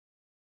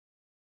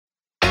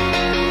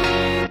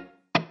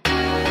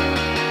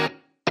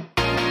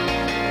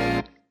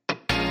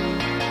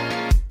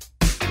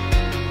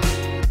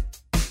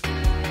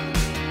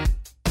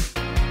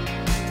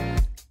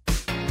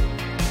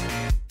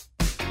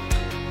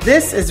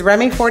This is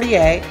Remy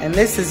Fortier, and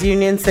this is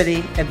Union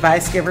City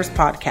Advice Givers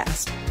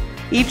Podcast.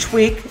 Each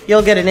week,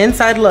 you'll get an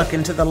inside look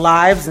into the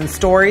lives and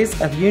stories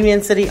of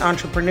Union City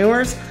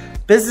entrepreneurs,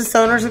 business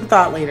owners, and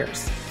thought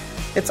leaders.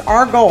 It's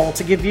our goal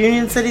to give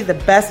Union City the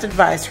best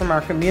advice from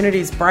our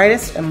community's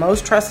brightest and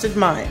most trusted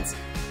minds.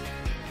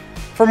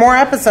 For more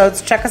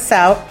episodes, check us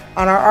out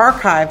on our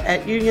archive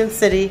at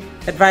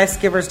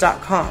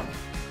unioncityadvicegivers.com.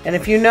 And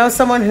if you know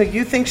someone who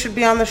you think should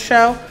be on the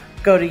show,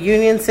 go to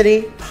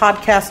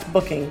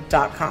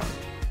unioncitypodcastbooking.com.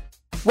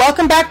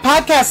 Welcome back,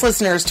 podcast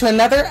listeners, to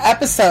another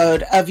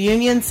episode of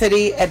Union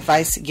City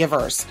Advice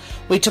Givers.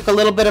 We took a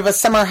little bit of a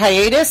summer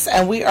hiatus,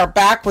 and we are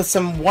back with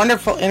some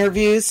wonderful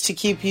interviews to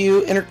keep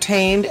you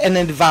entertained and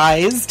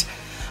advised.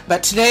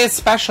 But today is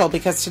special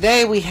because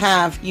today we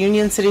have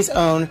Union City's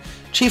own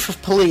Chief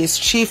of Police,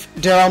 Chief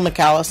Darryl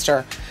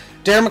McAllister.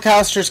 Darryl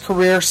McAllister's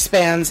career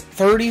spans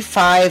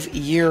 35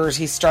 years.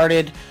 He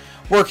started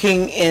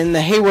working in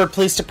the Hayward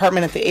Police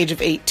Department at the age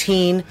of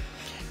 18,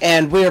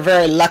 and we are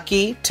very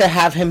lucky to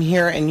have him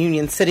here in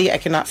Union City. I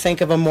cannot think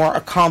of a more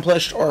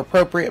accomplished or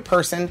appropriate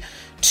person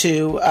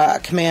to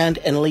command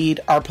and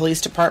lead our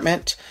police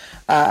department.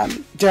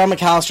 Darryl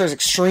McAllister is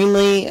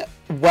extremely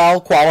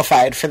well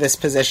qualified for this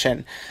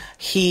position.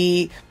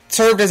 He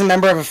served as a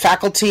member of a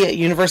faculty at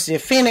University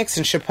of Phoenix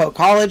and Chappelle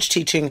College,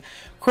 teaching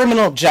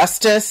criminal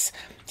justice.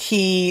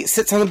 He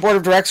sits on the board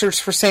of directors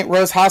for St.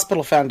 Rose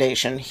Hospital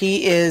Foundation.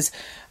 He is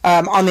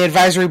on the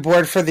advisory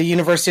board for the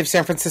University of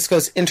San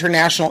Francisco's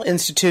International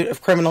Institute of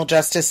Criminal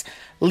Justice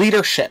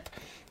Leadership.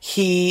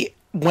 He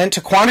went to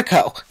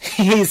Quantico.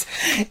 He's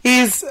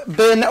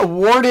been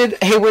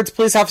awarded Hayward's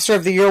Police Officer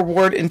of the Year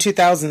Award in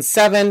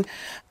 2007.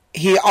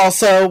 He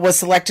also was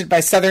selected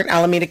by Southern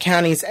Alameda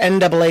County's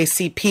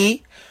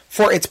NAACP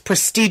for its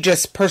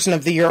prestigious Person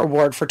of the Year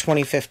Award for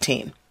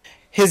 2015.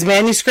 His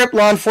manuscript,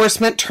 Law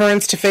Enforcement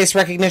Turns to Face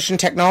Recognition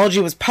Technology,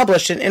 was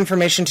published in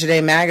Information Today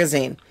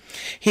magazine.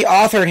 He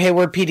authored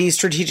Hayward PD's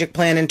strategic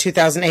plan in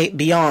 2008,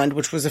 Beyond,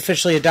 which was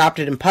officially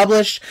adopted and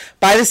published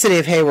by the City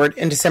of Hayward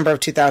in December of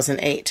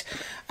 2008.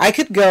 I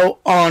could go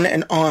on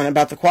and on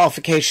about the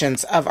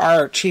qualifications of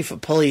our Chief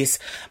of Police,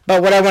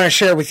 but what I want to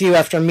share with you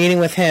after meeting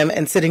with him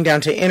and sitting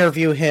down to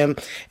interview him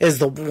is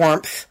the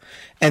warmth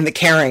and the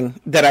caring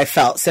that I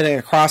felt sitting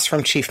across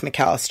from Chief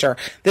McAllister.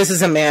 This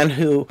is a man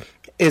who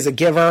is a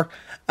giver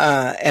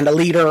and a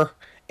leader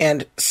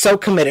and so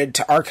committed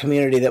to our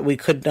community that we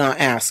could not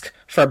ask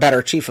for a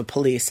better Chief of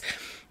Police.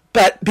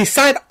 But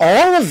beside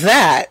all of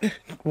that,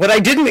 what I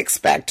didn't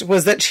expect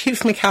was that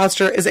Chief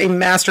McAllister is a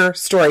master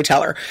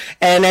storyteller.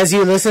 And as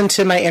you listen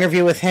to my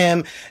interview with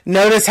him,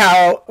 notice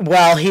how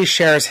well he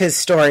shares his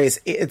stories.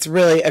 It's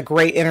really a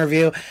great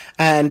interview,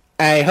 and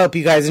I hope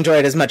you guys enjoy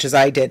it as much as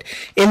I did.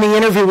 In the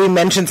interview, we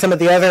mentioned some of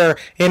the other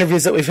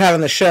interviews that we've had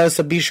on the show,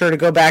 so be sure to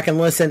go back and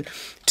listen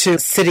to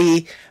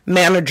City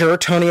Manager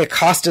Tony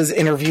Acosta's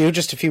interview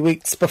just a few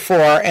weeks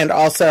before, and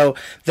also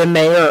the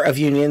Mayor of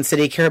Union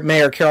City,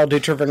 Mayor Carol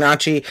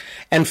Dutra-Vernacci,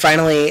 and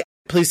finally,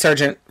 Police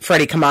Sergeant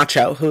Freddie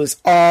Camacho, who's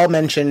all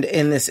mentioned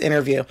in this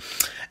interview.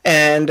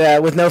 And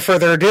with no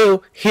further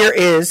ado, here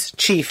is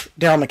Chief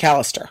Darryl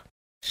McAllister.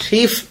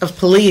 Chief of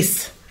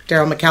Police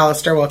Darryl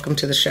McAllister, welcome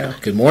to the show.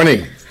 Good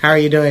morning. How are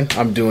you doing?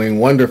 I'm doing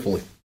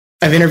wonderfully.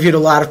 I've interviewed a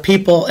lot of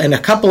people, and a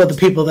couple of the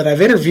people that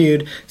I've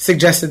interviewed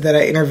suggested that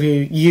I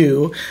interview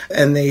you,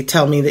 and they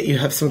tell me that you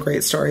have some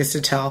great stories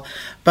to tell.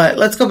 But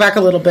let's go back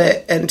a little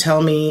bit and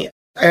tell me,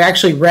 I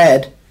actually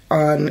read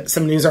on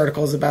some news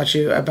articles about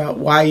you, about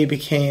why you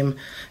became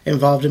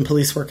involved in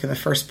police work in the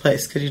first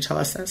place. Could you tell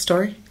us that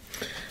story?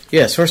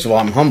 Yes, first of all,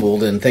 I'm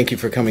humbled, and thank you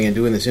for coming and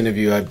doing this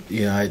interview. I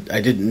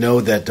didn't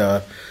know that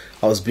I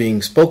was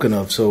being spoken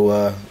of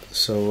so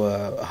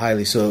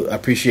highly, so I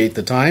appreciate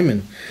the time,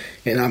 and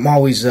I'm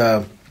always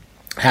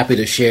happy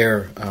to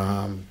share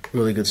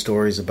really good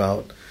stories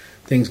about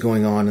things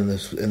going on in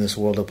this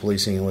world of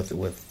policing and with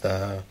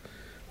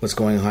what's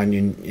going on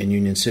in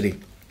Union City.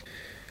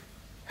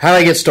 How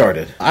did I get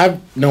started? I've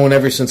known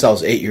ever since I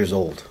was 8 years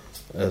old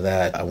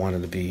that I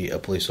wanted to be a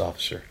police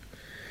officer.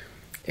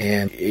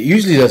 And it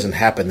usually doesn't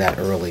happen that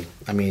early.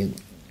 I mean,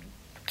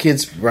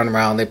 kids run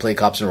around, they play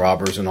cops and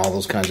robbers and all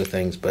those kinds of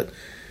things. But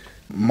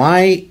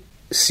my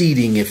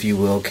seeding, if you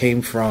will,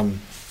 came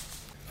from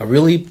a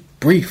really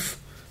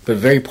brief but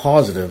very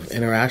positive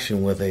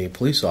interaction with a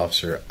police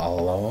officer a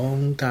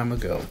long time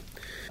ago.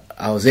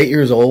 I was 8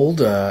 years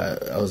old. I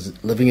was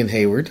living in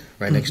Hayward,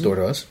 right next door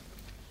to us.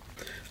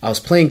 I was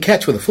playing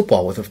catch with a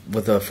football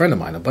with a friend of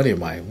mine, a buddy of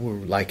mine. We were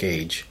like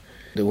age.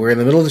 We're in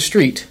the middle of the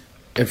street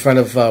in front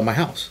of my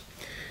house,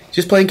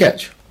 just playing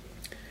catch.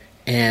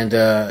 And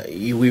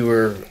we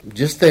were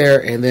just there,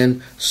 and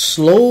then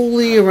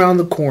slowly around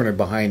the corner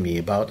behind me,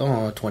 about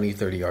 20,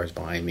 30 yards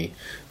behind me,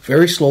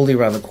 very slowly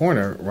around the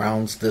corner,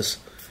 rounds this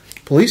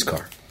police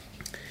car.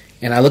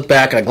 And I looked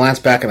back, I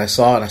glanced back, and I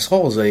saw it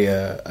was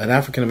an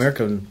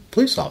African-American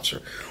police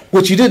officer,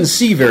 which you didn't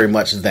see very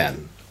much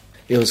then.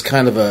 It was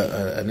kind of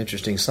an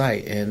interesting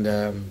sight.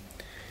 And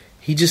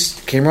he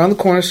just came around the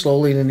corner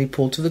slowly, and then he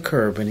pulled to the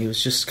curb, and he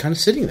was just kind of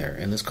sitting there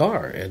in his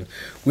car. And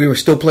we were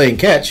still playing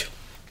catch.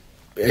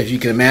 as you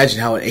can imagine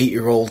how an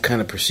 8-year-old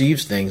kind of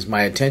perceives things,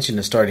 my attention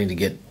is starting to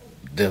get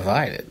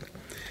divided.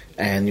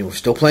 And you were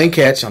still playing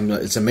catch.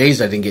 It's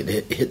amazed I didn't get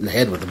hit in the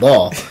head with the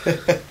ball.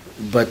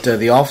 But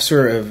the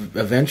officer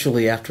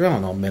eventually, after, I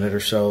don't know, a minute or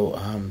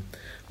so,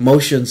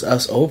 motions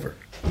us over.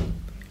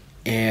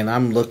 And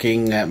I'm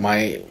looking at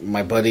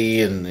my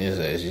buddy, and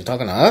is he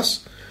talking to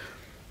us?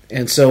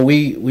 And so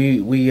we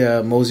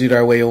moseyed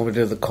our way over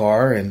to the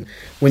car. And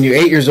when you're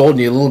 8 years old and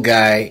you're a little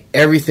guy,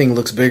 everything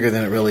looks bigger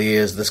than it really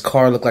is. This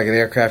car looked like an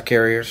aircraft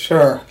carrier.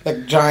 Sure,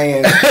 like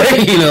giant.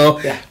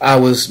 Yeah.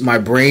 My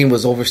brain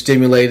was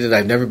overstimulated.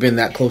 I've never been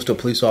that close to a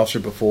police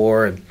officer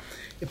before, and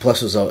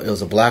plus it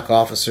was a black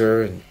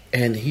officer.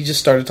 And he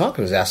just started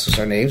talking. He asked us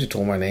our names. He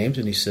told him our names,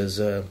 and he says,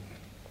 I've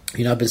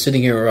been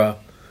sitting here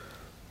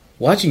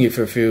watching you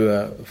for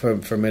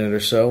a minute or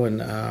so,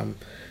 and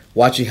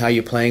watching how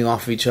you're playing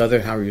off of each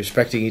other, how you're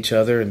respecting each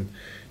other, and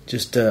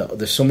just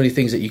there's so many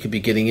things that you could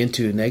be getting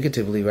into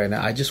negatively right now.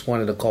 I just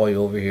wanted to call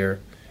you over here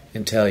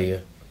and tell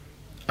you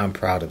I'm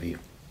proud of you.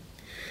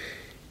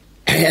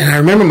 And I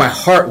remember my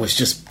heart was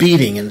just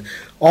beating, and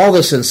all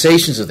the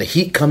sensations of the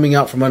heat coming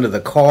out from under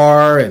the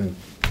car, and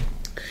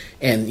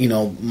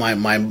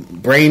my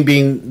brain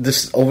being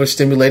this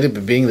overstimulated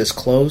but being this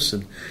close.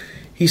 And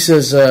he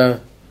says,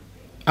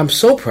 I'm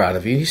so proud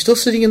of you. He's still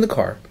sitting in the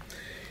car,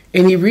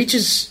 and he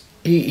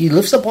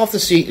lifts up off the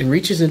seat and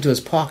reaches into his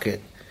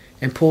pocket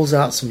and pulls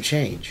out some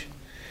change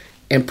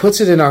and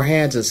puts it in our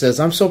hands and says,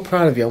 I'm so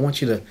proud of you. I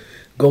want you to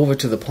go over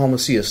to the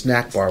Palmacia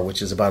snack bar,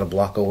 which is about a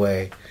block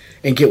away,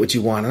 and get what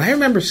you want. And I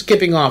remember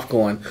skipping off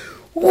going,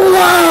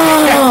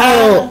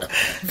 whoa,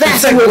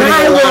 that's what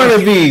I want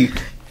to be.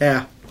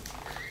 Yeah.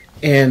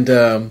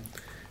 And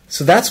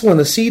so that's when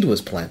the seed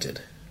was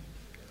planted.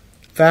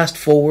 Fast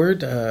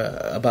forward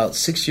about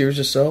 6 years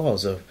or so, I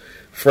was a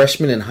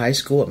freshman in high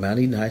school at Mount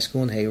Eden High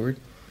School in Hayward.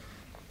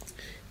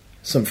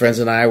 Some friends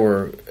and I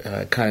were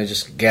kind of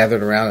just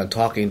gathered around and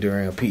talking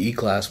during a PE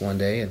class one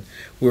day, and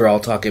we were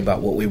all talking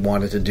about what we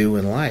wanted to do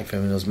in life.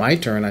 And when it was my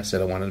turn, I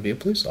said I wanted to be a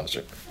police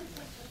officer.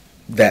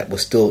 That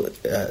was still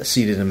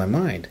seated in my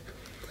mind.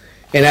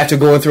 And after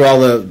going through all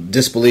the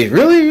disbelief,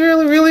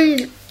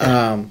 really,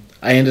 I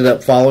ended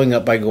up following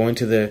up by going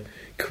to the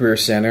Career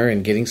Center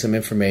and getting some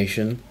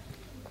information.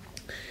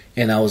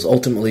 And I was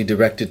ultimately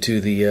directed to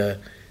the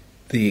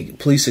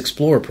Police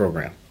Explorer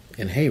program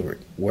in Hayward,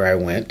 where I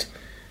went.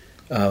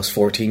 I was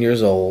 14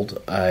 years old.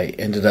 I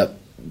ended up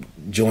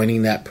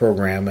joining that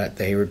program at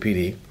the Hayward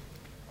PD.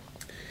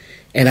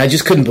 And I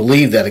just couldn't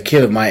believe that a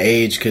kid of my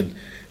age could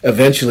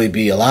eventually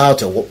be allowed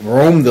to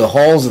roam the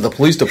halls of the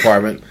police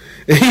department.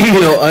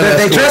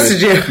 They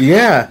trusted you.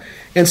 Yeah.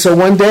 And so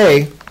one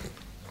day,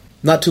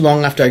 not too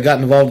long after I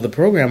got involved with the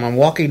program, I'm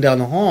walking down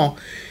the hall,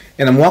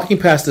 and I'm walking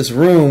past this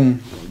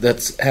room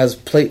that has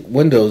plate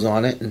windows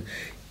on it. And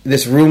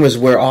this room is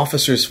where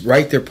officers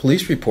write their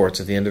police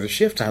reports at the end of their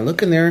shift. And I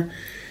look in there,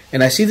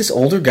 and I see this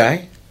older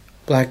guy,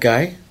 black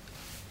guy,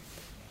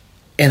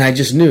 and I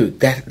just knew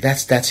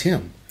that's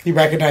him. You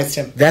recognized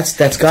him. That's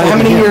got so how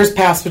many years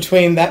passed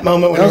between that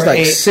moment when you were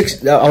 8?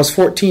 6. I was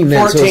 14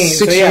 then, 14,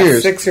 so 6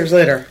 years. 6 years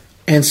later.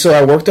 And so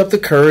I worked up the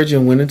courage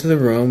and went into the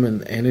room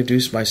and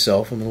introduced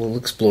myself. I'm a little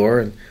explorer,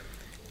 and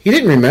he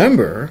didn't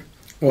remember,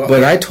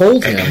 but I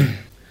told him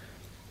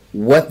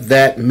what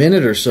that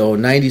minute or so,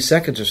 90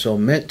 seconds or so,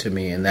 meant to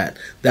me, and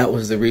that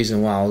was the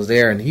reason why I was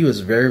there. And he was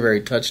very,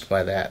 very touched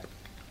by that.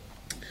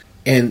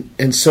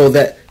 And so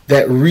that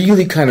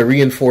really kind of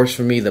reinforced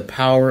for me the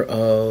power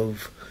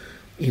of,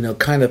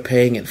 kind of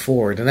paying it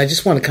forward. And I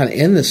just want to kind of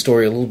end this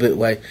story a little bit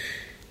like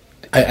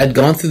I'd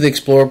gone through the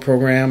Explorer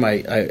program.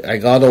 I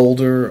got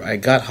older. I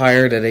got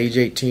hired at age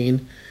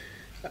 18.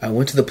 I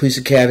went to the police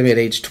academy at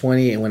age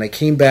 20. And when I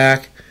came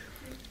back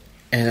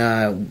and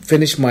I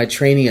finished my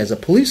training as a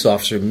police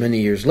officer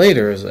many years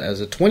later as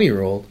a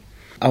 20-year-old,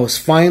 I was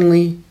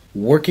finally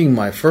working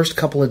my first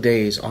couple of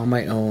days on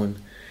my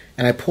own.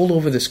 And I pulled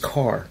over this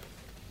car.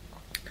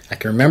 I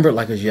can remember it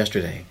like it was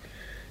yesterday.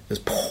 It was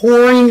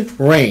pouring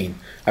rain.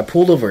 I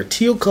pulled over a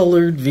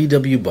teal-colored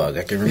VW Bug.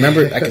 I can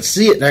remember it. I can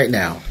see it right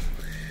now.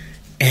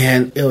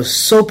 And it was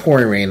so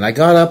pouring rain. I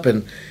got up,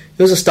 and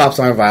it was a stop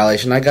sign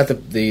violation. I got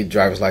the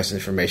driver's license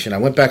information. I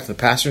went back to the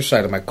passenger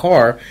side of my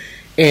car,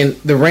 and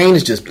the rain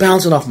is just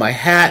bouncing off my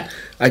hat.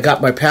 I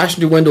got my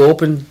passenger window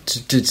open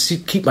to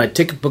keep my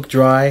ticket book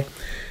dry.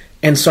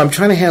 And so I'm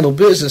trying to handle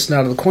business. Now,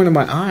 out of the corner of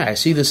my eye, I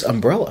see this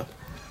umbrella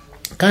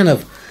kind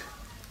of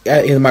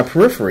in my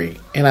periphery,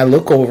 and I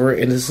look over,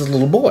 and this is a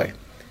little boy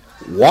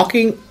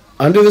walking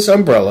under this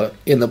umbrella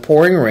in the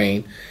pouring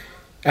rain,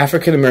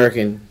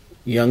 African-American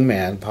young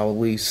man,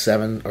 probably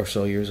 7 or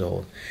so years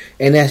old.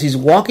 And as he's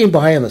walking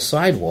by on the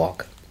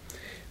sidewalk,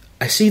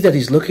 I see that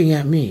he's looking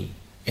at me,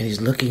 and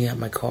he's looking at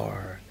my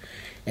car,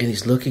 and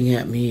he's looking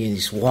at me, and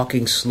he's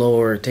walking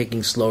slower,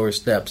 taking slower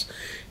steps,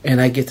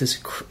 and I get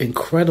this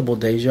incredible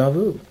deja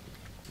vu.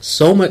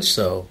 So much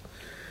so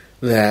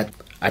that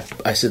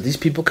I said, these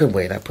people can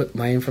wait. I put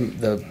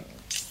the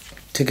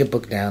ticket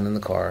book down in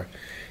the car,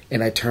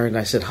 and I turned and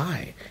I said,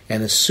 hi.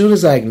 And as soon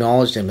as I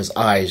acknowledged him, his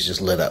eyes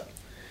just lit up.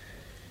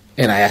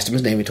 And I asked him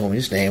his name. He told me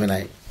his name,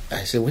 and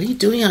I said, what are you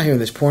doing out here in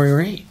this pouring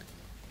rain?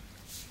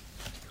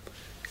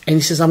 And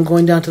he says, I'm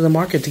going down to the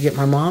market to get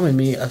my mom and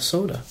me a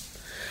soda.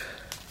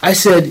 I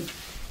said,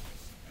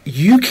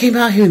 you came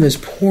out here in this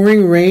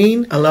pouring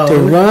rain alone to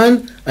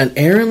run an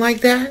errand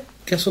like that?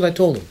 Guess what I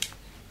told him?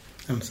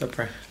 I'm so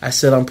proud. I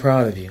said, I'm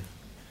proud of you.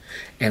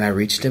 And I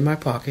reached in my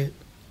pocket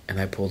and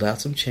I pulled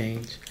out some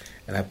change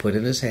and I put it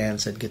in his hand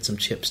and said, get some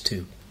chips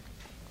too.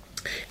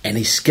 And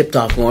he skipped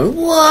off going,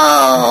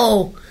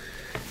 whoa!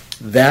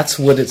 That's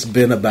what it's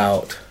been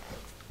about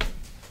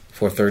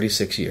for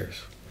 36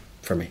 years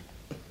for me.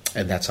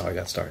 And that's how I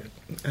got started.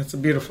 That's a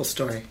beautiful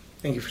story.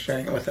 Thank you for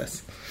sharing it with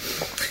us.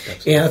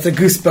 Yeah, it's a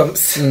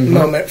goosebumps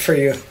moment for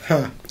you,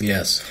 huh?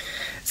 Yes.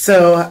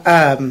 So,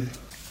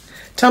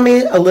 tell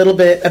me a little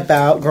bit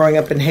about growing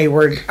up in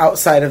Hayward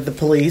outside of the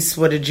police.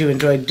 What did you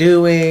enjoy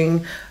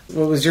doing?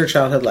 What was your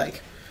childhood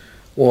like?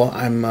 Well,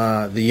 I'm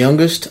the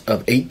youngest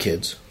of 8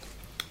 kids.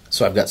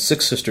 So I've got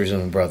 6 sisters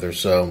and a brother.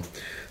 So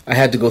I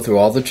had to go through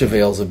all the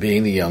travails of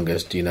being the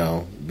youngest,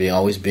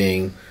 always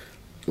being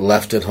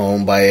left at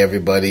home by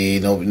everybody.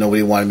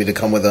 Nobody wanted me to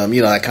come with them.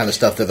 That kind of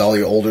stuff that all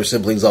your older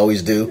siblings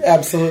always do.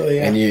 Absolutely,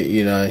 yeah. And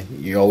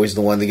you're always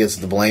the one that gets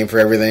the blame for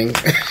everything.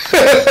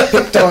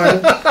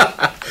 Darn.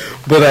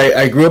 But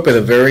I grew up in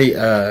a very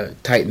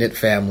tight-knit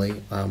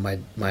family.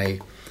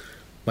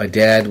 My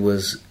dad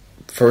was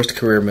first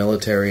career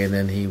military, and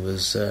then he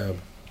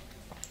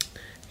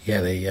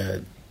had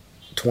a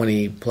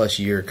 20-plus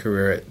year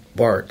career at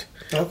BART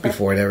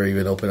before it ever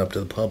even opened up to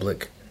the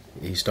public.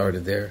 He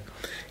started there.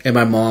 And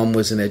my mom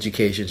was in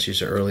education.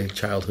 She's an early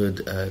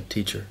childhood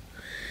teacher.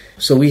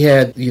 So we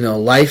had,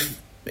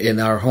 life in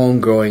our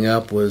home growing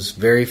up was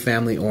very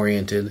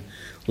family-oriented,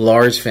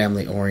 large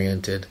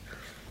family-oriented.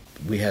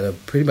 We had a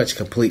pretty much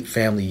complete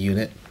family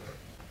unit.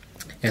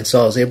 And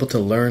so I was able to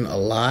learn a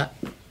lot,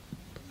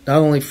 not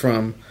only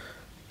from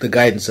the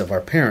guidance of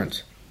our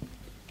parents,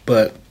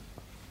 but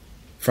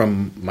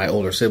from my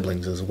older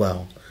siblings as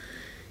well.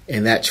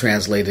 And that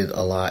translated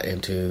a lot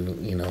into,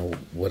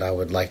 what I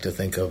would like to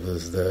think of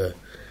as the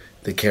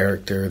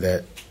character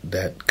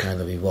that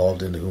kind of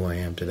evolved into who I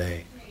am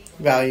today.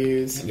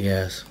 Values.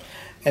 Yes.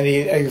 And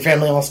are your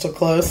family all still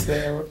close?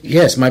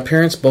 Yes, my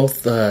parents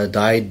both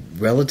died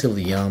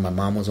relatively young. My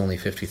mom was only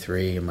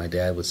 53 and my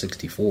dad was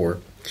 64.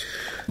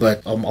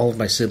 But all of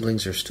my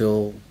siblings are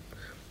still,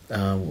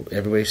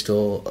 everybody's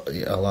still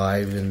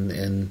alive,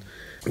 and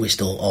we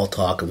still all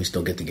talk and we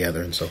still get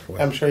together and so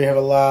forth. I'm sure you have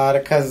a lot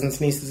of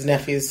cousins, nieces,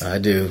 nephews. I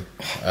do.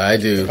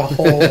 A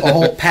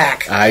whole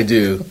pack. I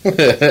do.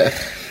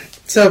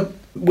 So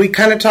we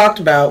kind of talked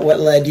about what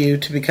led you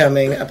to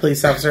becoming a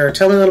police officer.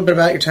 Tell me a little bit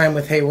about your time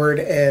with Hayward,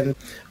 and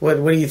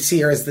what do you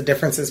see as the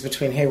differences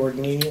between Hayward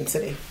and Union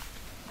City?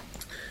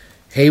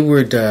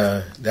 Hayward,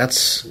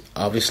 that's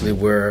obviously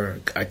where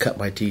I cut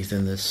my teeth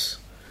in this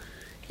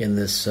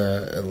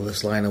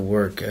line of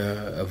work.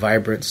 A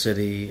vibrant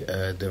city,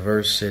 a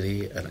diverse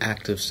city, an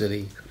active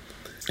city,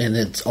 and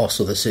it's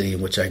also the city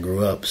in which I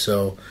grew up.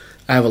 So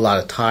I have a lot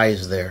of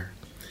ties there.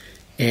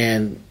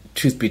 And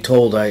truth be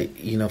told,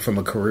 from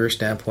a career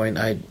standpoint,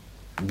 I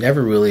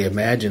never really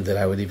imagined that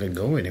I would even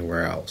go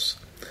anywhere else.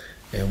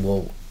 And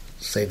we'll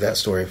save that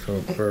story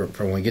for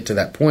when we get to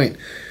that point.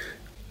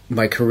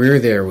 My career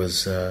there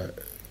was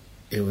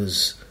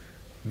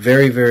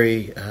very,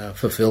 very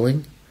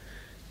fulfilling.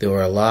 There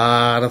were a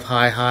lot of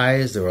high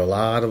highs, there were a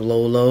lot of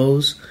low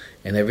lows,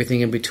 and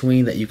everything in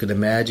between that you could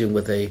imagine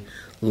with a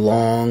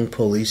long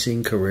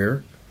policing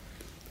career.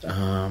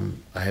 I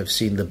have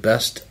seen the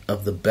best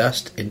of the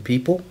best in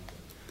people.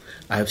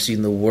 I have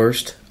seen the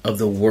worst of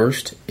the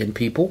worst in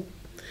people,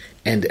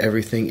 and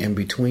everything in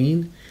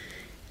between.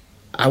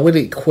 I would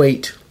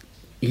equate,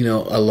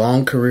 a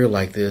long career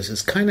like this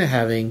as kind of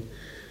having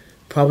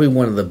probably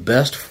one of the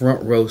best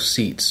front row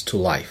seats to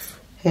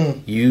life.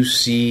 You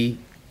see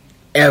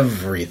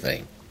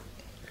everything.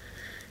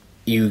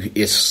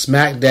 It's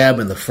smack dab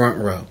in the front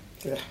row.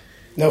 Yeah.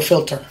 No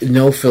filter.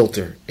 No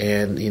filter.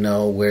 And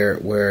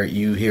where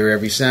you hear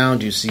every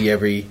sound, you see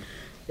every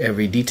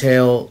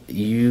detail.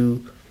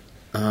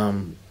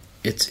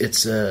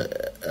 It's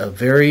a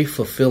very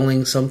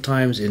fulfilling,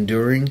 sometimes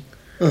enduring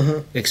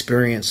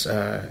experience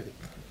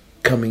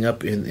coming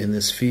up in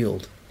this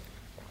field.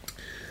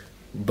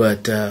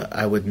 But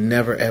I would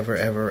never, ever,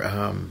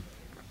 ever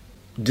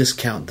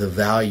discount the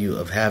value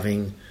of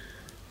having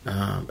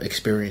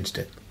experienced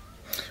it.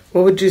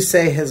 What would you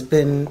say has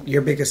been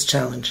your biggest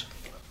challenge?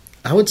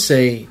 I would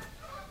say,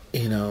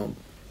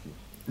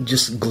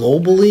 just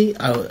globally,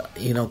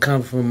 kind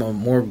of from a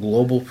more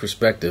global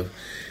perspective,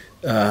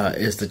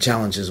 is the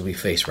challenges we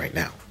face right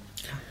now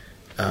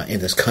in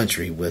this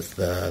country with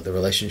the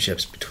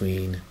relationships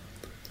between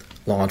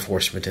law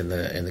enforcement and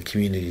the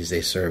communities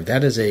they serve.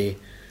 That is a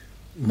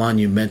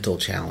monumental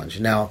challenge.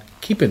 Now,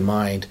 keep in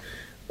mind,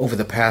 over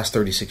the past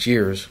 36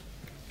 years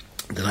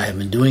that I have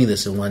been doing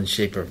this in one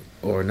shape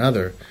or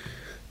another,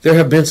 there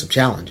have been some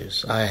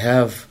challenges. I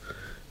have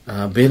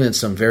been in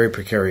some very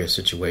precarious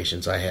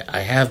situations. I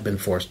have been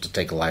forced to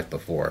take a life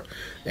before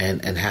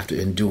and have to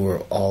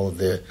endure all of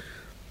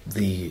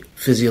the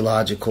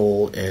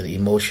physiological and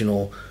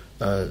emotional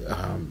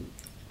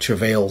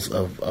travails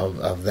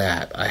of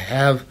that. I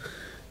have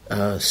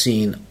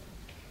seen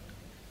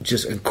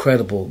just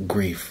incredible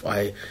grief.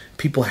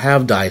 People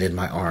have died in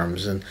my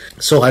arms, and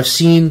so I've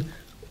seen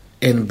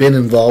and been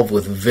involved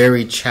with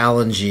very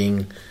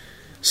challenging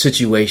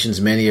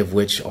situations, many of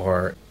which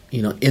are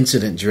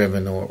incident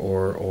driven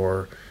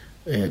or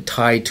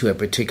tied to a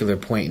particular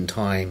point in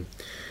time.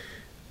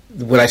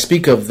 What I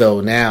speak of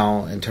though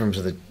now, in terms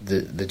of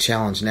the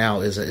challenge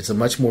now, is it's a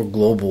much more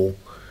global,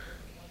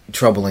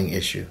 troubling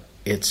issue.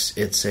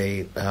 It's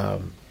a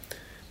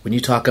when you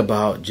talk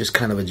about just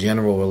kind of a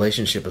general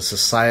relationship, a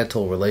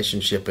societal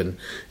relationship, and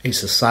a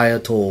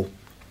societal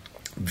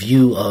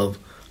view of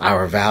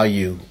our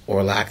value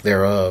or lack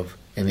thereof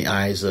in the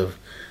eyes of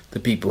the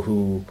people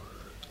who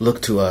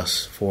look to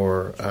us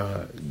for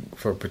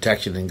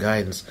protection and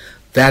guidance,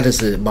 that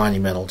is a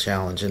monumental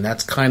challenge. And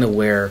that's kind of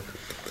where,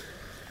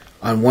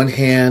 on one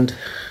hand,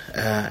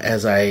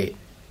 as I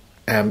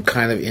am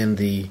kind of in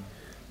the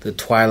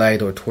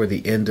twilight or toward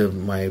the end of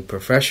my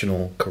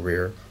professional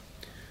career,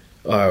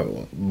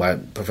 my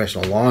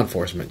professional law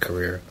enforcement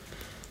career,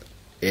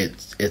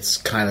 it's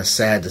kind of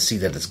sad to see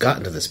that it's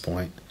gotten to this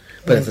point.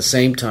 But at the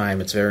same time,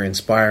 it's very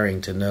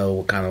inspiring to know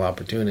what kind of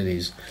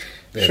opportunities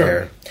they're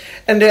there.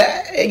 And,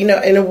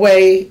 in a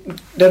way,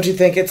 don't you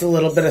think it's a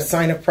little bit a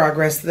sign of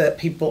progress that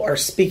people are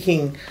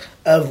speaking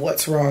of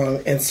what's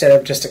wrong instead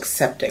of just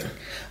accepting?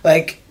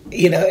 Like,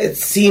 it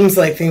seems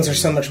like things are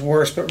so much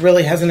worse, but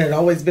really hasn't it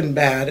always been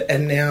bad,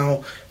 and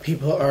now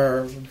people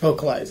are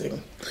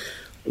vocalizing?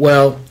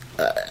 Well,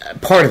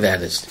 part of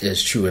that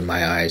is true in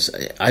my eyes.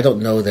 I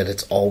don't know that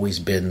it's always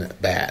been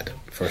bad,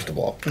 first of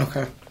all.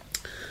 Okay.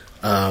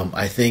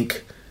 I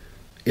think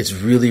it's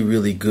really,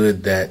 really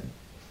good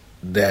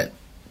that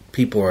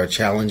people are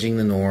challenging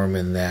the norm,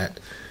 and that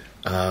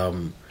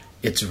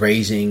it's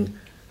raising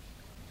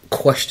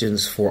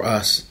questions for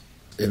us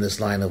in this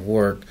line of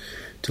work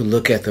to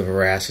look at the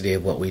veracity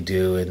of what we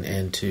do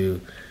and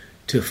to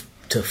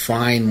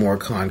find more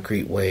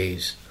concrete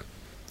ways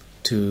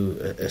to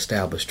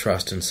establish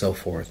trust and so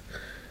forth.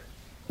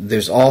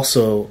 There's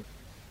also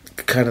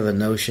kind of the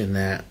notion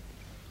that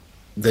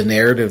the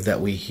narrative that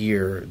we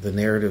hear, the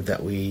narrative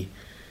that we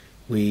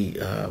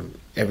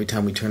every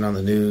time we turn on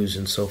the news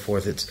and so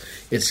forth,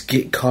 it's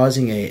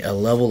causing a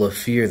level of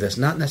fear that's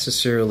not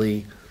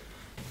necessarily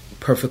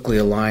perfectly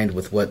aligned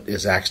with what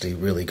is actually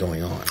really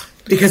going on.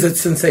 Because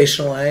it's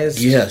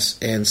sensationalized. Yes,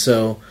 and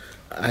so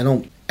I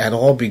don't at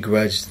all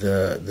begrudge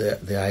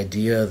the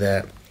idea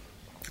that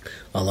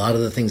a lot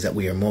of the things that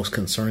we are most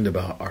concerned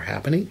about are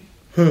happening.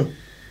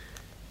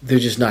 They're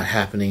just not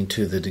happening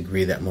to the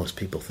degree that most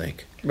people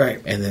think.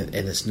 Right. And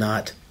it's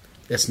not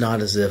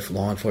as if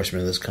law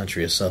enforcement in this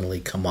country has suddenly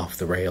come off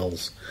the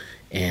rails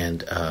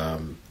and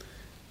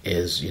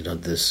is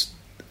this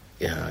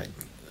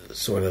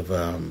sort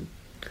of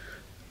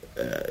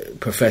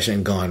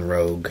profession gone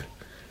rogue.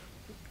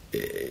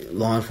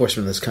 Law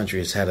enforcement in this country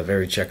has had a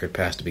very checkered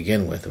past to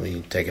begin with. I mean,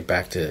 you take it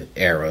back to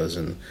eras,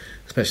 and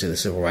especially the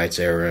civil rights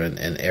era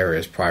and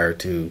eras prior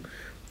to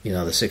the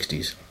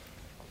 60s.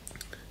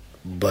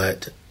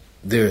 But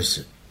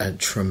there's a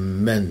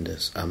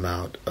tremendous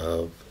amount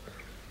of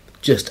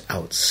just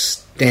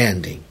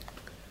outstanding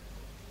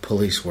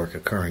police work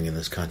occurring in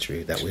this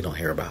country that we don't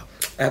hear about.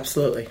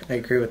 Absolutely. I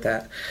agree with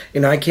that.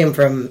 I came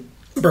from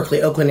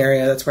Berkeley, Oakland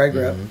area. That's where I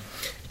grew up.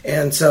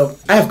 And so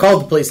I have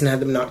called the police and had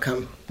them not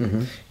come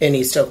in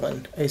East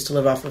Oakland. I used to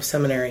live off of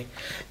Seminary.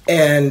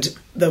 And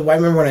I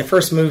remember when I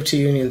first moved to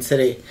Union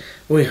City,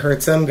 we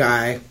heard some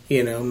guy,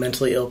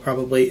 mentally ill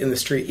probably, in the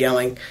street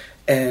yelling.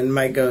 And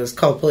Mike goes,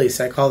 call the police.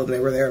 I called them. They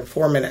were there in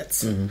 4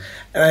 minutes. And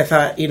I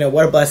thought,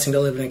 what a blessing to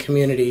live in a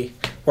community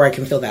where I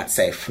can feel that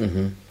safe. I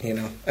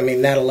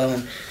mean, that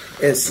alone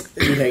is,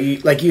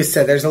 like you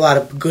said, there's a lot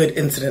of good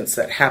incidents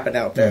that happen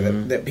out there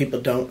that people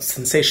don't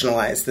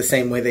sensationalize the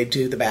same way they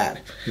do the bad.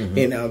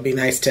 It'd be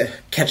nice to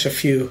catch a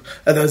few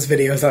of those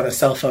videos on a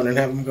cell phone and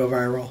have them go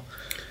viral.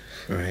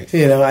 Right.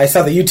 I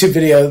saw the YouTube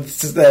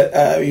videos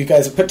that you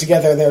guys have put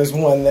together, and there was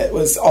one that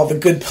was all the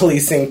good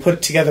policing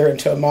put together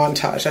into a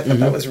montage. I thought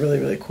that was really,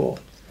 really cool.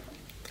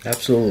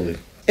 Absolutely.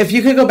 If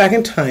you could go back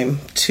in time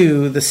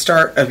to the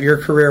start of your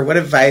career, what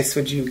advice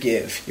would you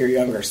give your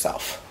younger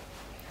self?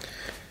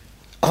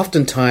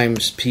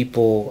 Oftentimes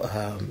people,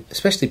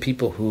 especially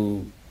people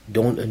who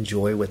don't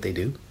enjoy what they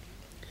do,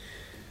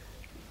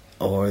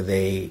 or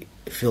they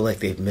feel like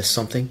they've missed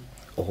something,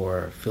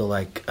 or feel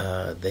like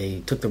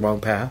they took the wrong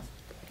path,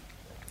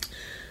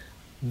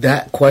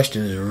 that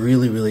question is a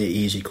really, really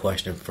easy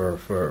question for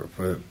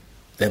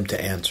them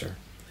to answer.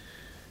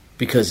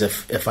 Because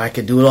if I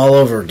could do it all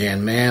over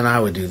again, man,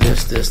 I would do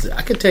this.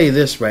 I can tell you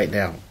this right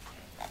now.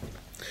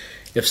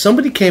 If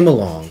somebody came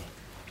along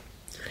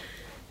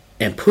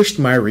and pushed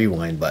my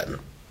rewind button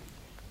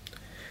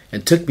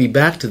and took me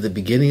back to the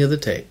beginning of the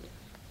tape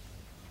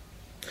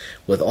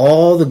with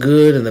all the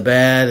good and the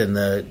bad and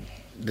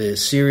the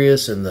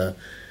serious and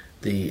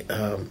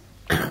the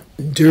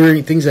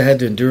enduring things I had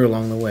to endure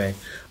along the way,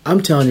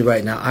 I'm telling you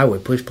right now, I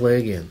would push play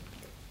again.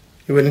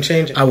 You wouldn't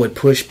change it? I would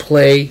push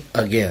play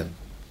again.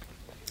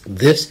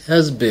 This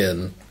has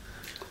been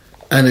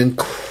an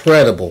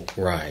incredible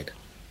ride.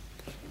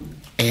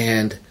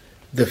 And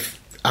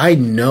I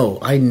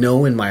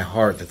know in my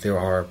heart that there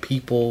are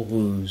people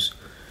whose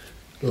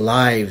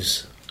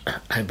lives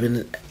I've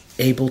been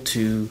able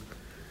to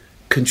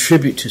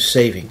contribute to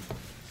saving.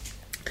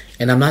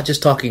 And I'm not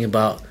just talking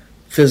about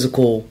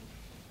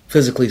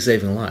physically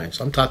saving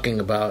lives. I'm talking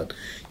about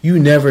you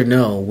never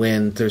know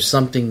when there's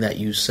something that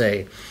you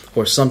say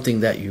or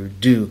something that you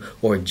do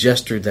or a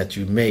gesture that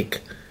you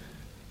make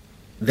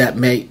that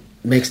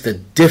makes the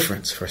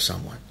difference for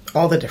someone.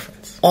 All the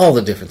difference. All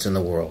the difference in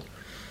the world.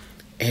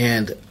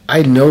 And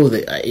I know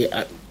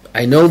that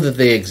I know that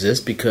they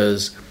exist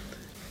because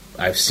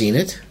I've seen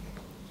it.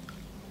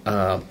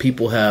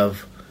 People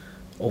have,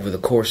 over the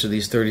course of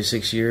these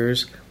 36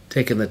 years,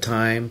 taken the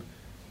time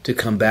to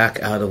come back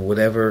out of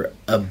whatever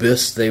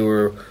abyss they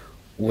were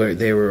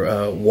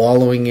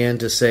wallowing in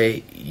to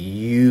say,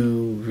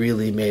 you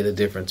really made a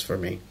difference for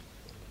me.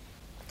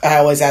 I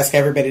always ask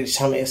everybody to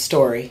tell me a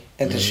story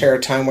and to share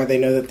a time where they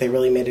know that they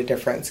really made a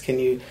difference. Can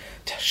you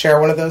share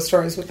one of those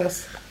stories with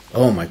us?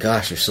 Oh my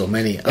gosh, there's so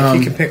many. If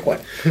you can pick one.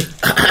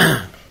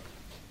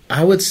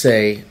 I would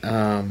say,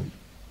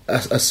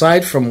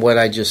 aside from what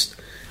I just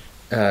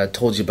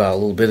told you about a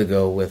little bit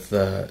ago with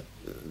the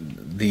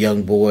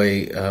young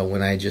boy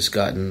when I had just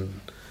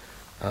gotten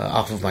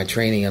off of my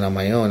training and on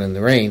my own in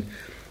the rain,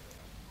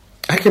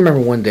 I can remember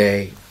one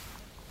day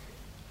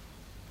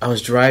I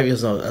was driving. It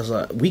was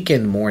a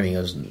weekend morning.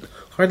 There was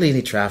hardly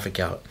any traffic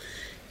out,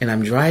 and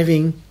I'm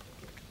driving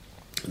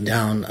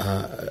down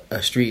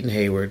a street in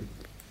Hayward,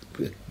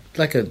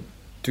 like a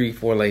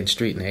 3-4 lane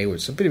street in Hayward.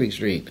 It's a pretty big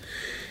street.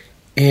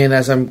 And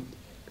as I'm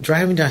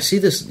driving down, I see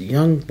this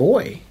young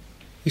boy.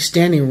 He's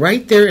standing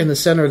right there in the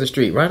center of the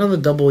street, right on the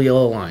double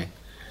yellow line,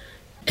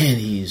 and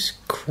he's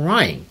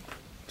crying.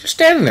 Just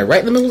standing there, right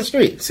in the middle of the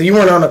street. So you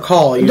weren't on a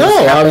call?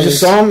 No, I was just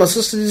saw him.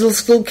 This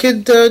little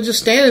kid just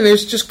standing there,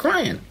 just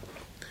crying.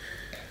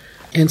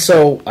 And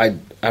so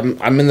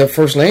I'm in the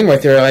first lane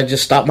right there. I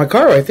just stopped my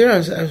car right there. I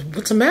was,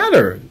 what's the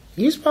matter?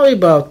 He's probably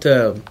about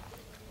 10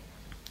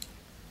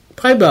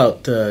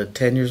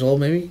 years old,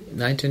 maybe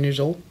 9, 10 years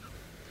old.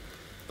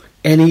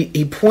 And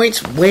he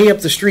points way up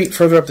the street,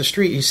 further up the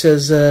street. He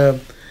says,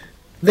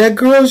 "That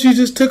girl, she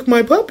just took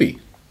my puppy."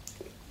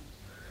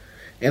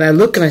 And I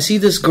look and I see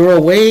this girl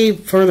way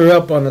further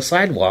up on the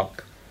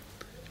sidewalk.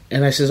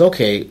 And I says,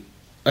 "Okay."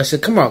 I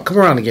said, "Come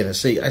around again." I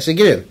said,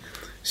 "Get in."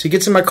 So he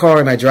gets in my car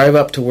and I drive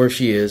up to where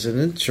she is. And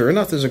then sure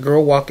enough, there's a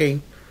girl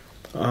walking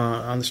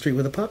on the street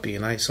with a puppy.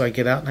 And so I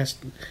get out and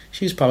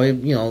she's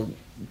probably,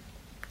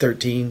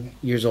 13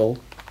 years old.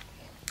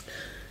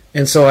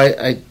 And so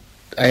I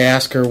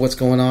ask her what's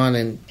going on,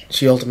 and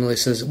she ultimately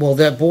says, "Well,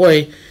 that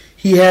boy,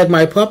 he had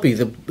my puppy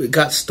that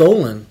got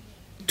stolen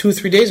 2 or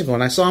 3 days ago,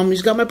 and I saw him,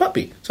 he's got my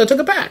puppy. So I took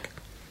it back."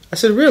 I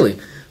said, "Really?"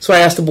 So I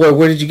asked the boy,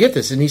 "Where did you get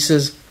this?" And he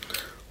says,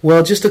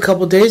 "Well, just a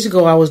couple days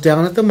ago, I was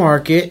down at the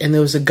market, and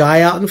there was a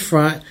guy out in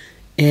front,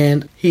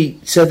 and he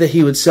said that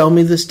he would sell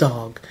me this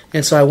dog.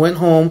 And so I went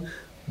home,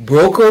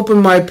 broke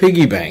open my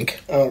piggy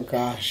bank." Oh,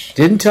 gosh.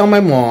 Didn't tell my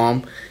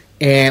mom,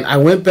 and I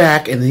went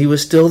back, and he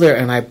was still there,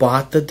 and I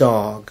bought the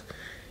dog.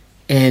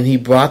 And he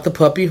brought the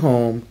puppy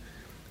home,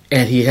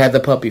 and he had the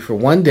puppy for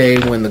one day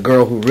when the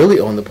girl who really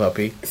owned the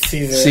puppy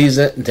sees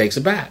it and takes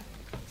it back.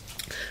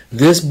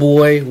 This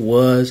boy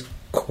was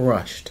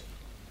crushed.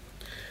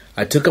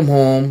 I took him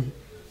home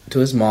to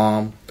his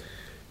mom.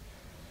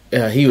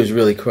 He was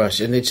really crushed,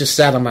 and it just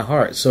sat on my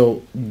heart.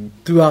 So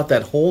throughout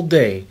that whole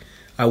day,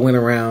 I went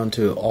around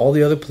to all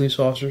the other police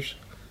officers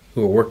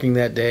who were working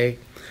that day.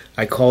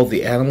 I called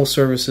the animal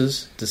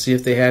services to see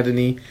if they had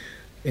any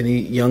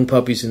young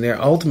puppies in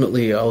there.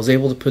 Ultimately, I was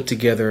able to put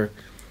together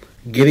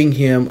getting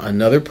him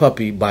another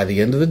puppy by the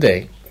end of the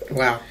day.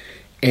 Wow.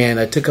 And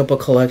I took up a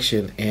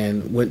collection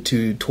and went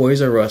to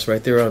Toys R Us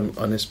right there on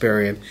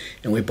Hesperian,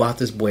 and we bought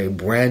this boy a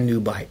brand new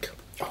bike.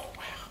 Oh,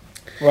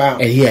 wow. Wow.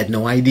 And he had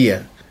no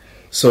idea.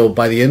 So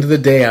by the end of the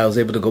day, I was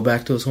able to go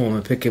back to his home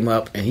and pick him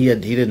up, and he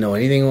didn't know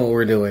anything what we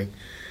were doing.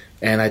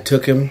 And I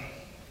took him.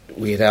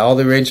 We had all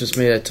the arrangements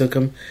made. I took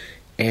him,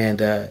 and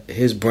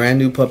his brand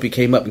new puppy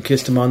came up and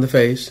kissed him on the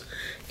face.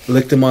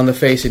 Licked him on the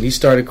face, and he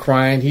started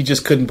crying. He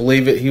just couldn't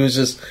believe it. He was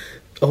just,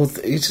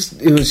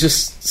 it was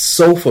just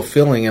so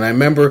fulfilling. And I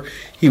remember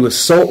he was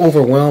so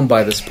overwhelmed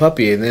by this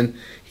puppy, and then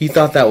he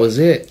thought that was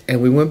it.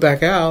 And we went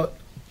back out.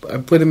 I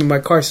put him in my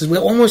car. He says, "We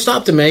have one more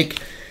stop to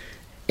make."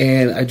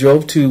 And I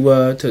drove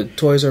to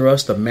Toys R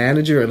Us. The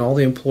manager and all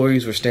the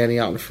employees were standing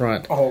out in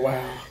front. Oh,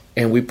 wow.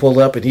 And we pulled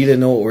up, and he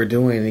didn't know what we were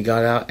doing. And he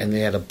got out, and they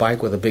had a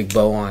bike with a big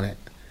bow on it.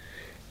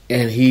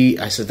 And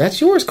I said,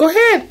 "That's yours. Go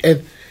ahead."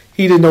 And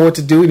he didn't know what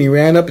to do, and he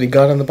ran up and he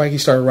got on the bike. He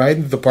started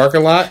riding through the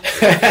parking lot.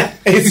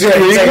 He's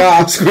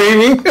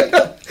screaming.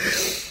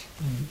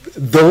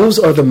 Those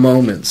are the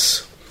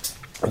moments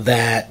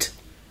that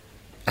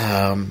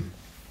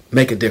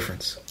make a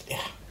difference.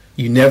 Yeah.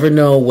 You never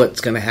know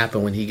what's going to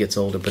happen when he gets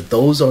older, but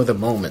those are the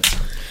moments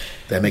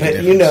that make a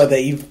difference. But you know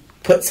that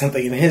put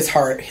something in his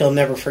heart he'll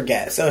never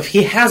forget. So if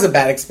he has a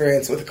bad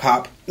experience with a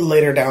cop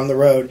later down the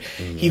road,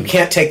 you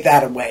can't take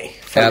that away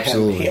from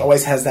him. He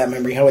always has that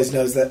memory. He always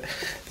knows that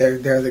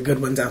there are the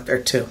good ones out there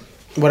too.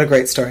 What a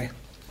great story.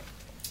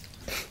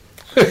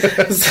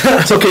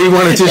 It's okay, you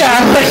want a tissue? Yeah,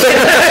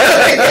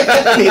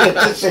 I need a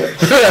tissue.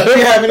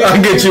 You have any?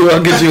 I'll get you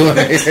one.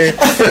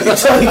 You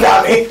totally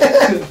got me.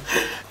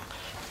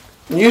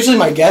 Usually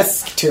my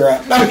guests tear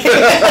up. All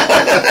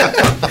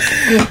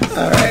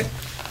right.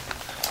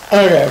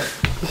 Okay.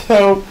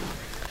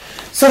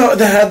 So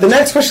the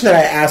next question that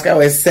I ask, I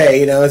always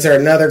say, is there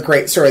another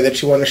great story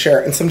that you want to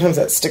share? And sometimes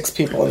that sticks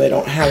people and they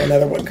don't have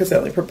another one because they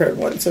only prepared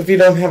one. So if you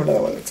don't have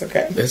another one, it's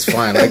okay. It's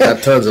fine. I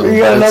got tons of them.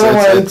 You got another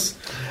one.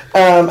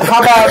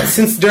 How about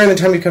since during the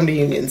time you come to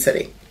Union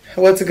City?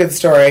 What's a good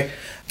story,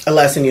 a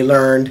lesson you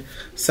learned,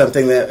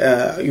 something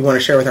that you want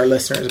to share with our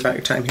listeners about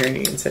your time here in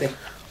Union City?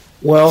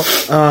 Well,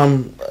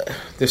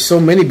 there's so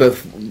many, but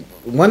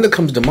one that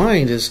comes to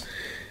mind is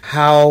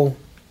how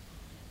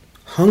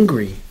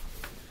hungry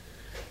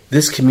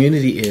this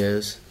community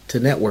is to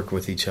network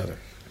with each other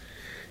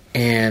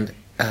and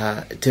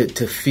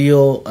to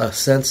feel a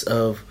sense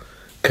of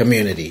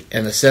community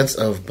and a sense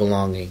of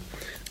belonging.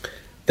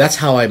 That's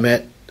how I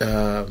met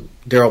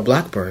Darryl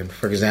Blackburn,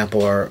 for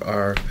example,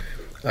 our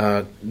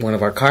one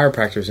of our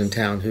chiropractors in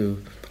town, who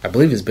I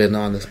believe has been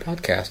on this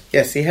podcast.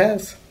 Yes, he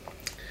has.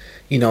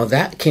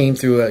 That came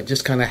through a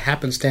just kind of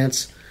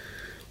happenstance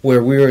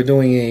where we were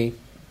doing a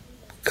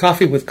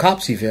Coffee with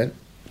Cops event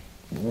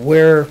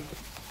where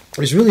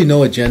there's really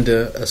no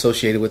agenda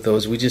associated with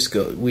those. We just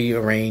go, we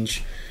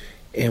arrange,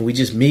 and we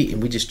just meet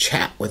and we just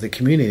chat with the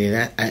community.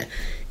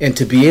 And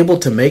to be able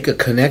to make a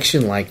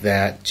connection like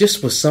that,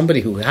 just with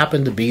somebody who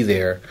happened to be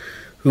there,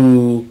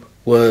 who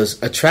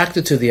was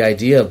attracted to the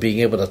idea of being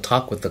able to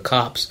talk with the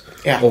cops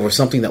over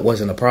something that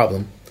wasn't a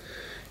problem,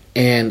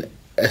 and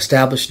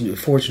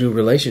forge new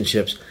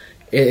relationships.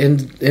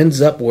 It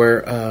ends up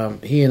where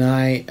he and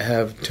I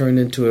have turned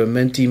into a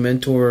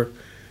mentee-mentor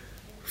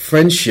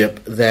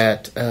friendship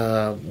that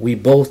we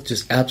both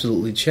just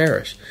absolutely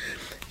cherish.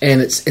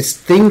 And it's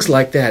things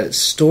like that, it's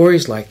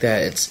stories like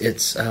that,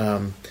 it's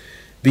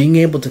being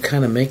able to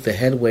kind of make the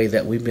headway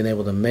that we've been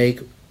able to make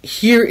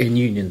here in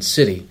Union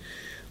City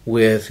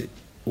with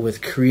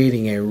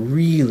creating a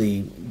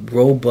really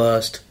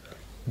robust,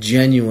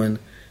 genuine,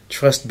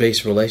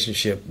 trust-based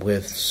relationship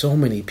with so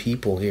many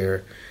people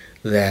here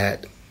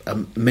that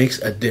makes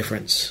a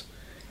difference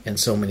in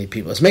so many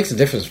people. It makes a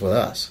difference with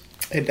us.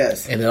 It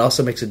does. And it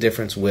also makes a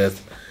difference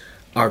with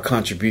our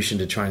contribution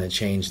to trying to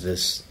change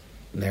this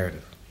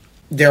narrative.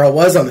 Darryl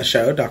was on the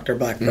show, Dr.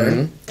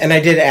 Blackburn, and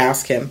I did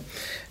ask him,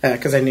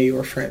 because I knew you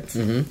were friends,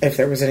 if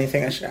there was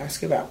anything I should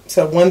ask you about.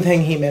 So one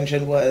thing he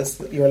mentioned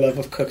was your love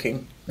of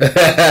cooking.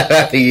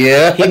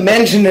 Yeah. He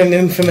mentioned an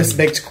infamous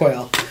baked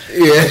quail.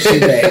 Yeah. She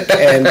made.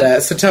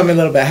 And so tell me a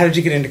little bit, how did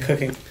you get into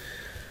cooking?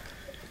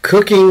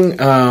 Cooking,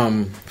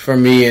 for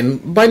me,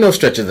 and by no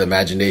stretch of the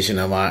imagination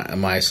am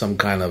I some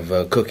kind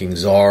of cooking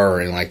czar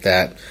or anything like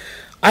that.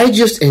 I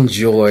just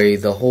enjoy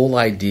the whole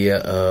idea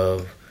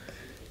of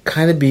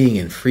kind of being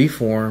in free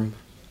form,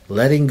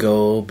 letting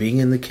go, being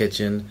in the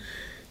kitchen,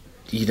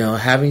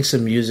 having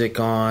some music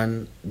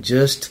on,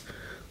 just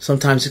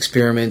sometimes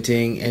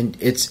experimenting, and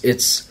it's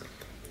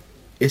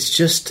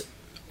just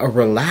a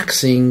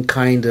relaxing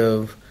kind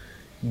of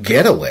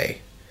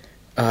getaway.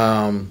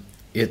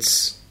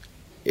 It's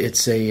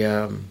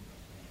a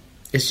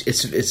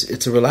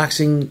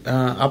relaxing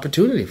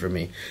opportunity for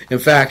me. In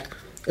fact,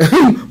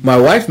 my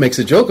wife makes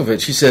a joke of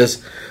it. She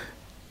says,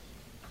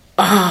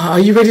 "Are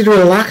you ready to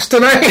relax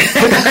tonight?"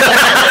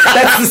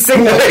 That's the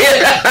signal.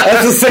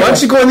 That's the signal. Why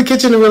don't you go in the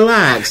kitchen and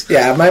relax?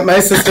 Yeah, my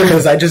system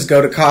is I just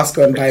go to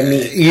Costco and buy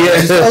meat.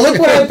 Yeah. Look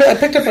what I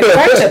picked up a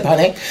tri-tip,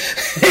 honey.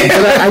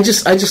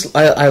 But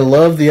I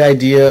love the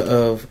idea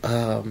of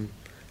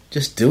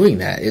just doing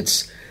that.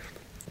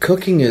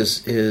 Cooking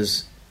is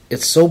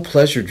it's so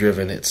pleasure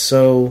driven. It's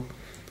so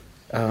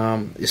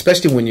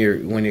especially when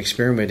you're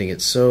experimenting.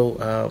 It's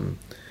so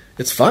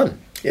it's fun.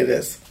 It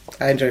is.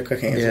 I enjoy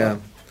cooking as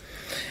well.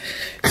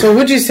 So,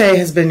 would you say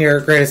has been your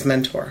greatest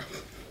mentor?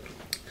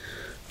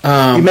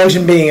 You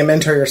mentioned being a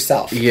mentor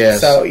yourself.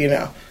 Yes. So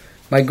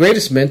my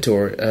greatest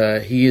mentor.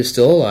 He is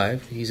still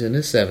alive. He's in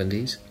his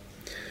 70s,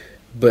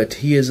 but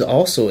he is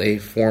also a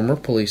former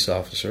police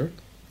officer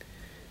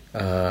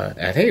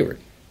at Hayward.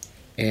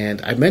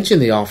 And I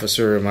mentioned the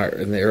officer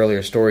in the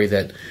earlier story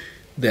that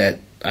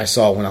I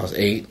saw when I was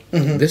 8.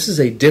 Mm-hmm. This is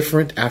a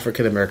different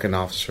African American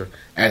officer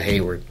at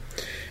Hayward.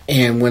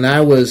 And when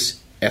I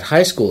was at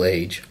high school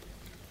age,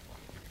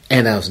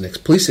 and I was a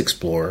police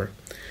explorer,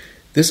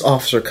 this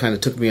officer kind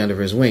of took me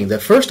under his wing. The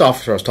first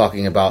officer I was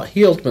talking about,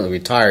 he ultimately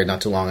retired not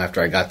too long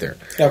after I got there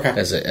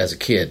as a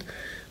kid.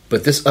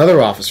 But this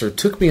other officer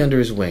took me under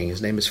his wing.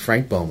 His name is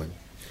Frank Bowman.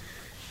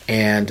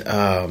 And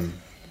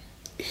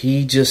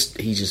he just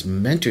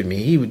mentored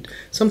me.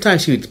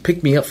 Sometimes he would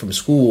pick me up from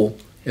school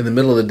in the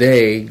middle of the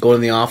day, go in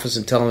the office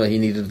and tell him that he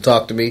needed to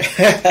talk to me.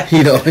 That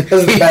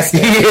was the best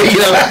he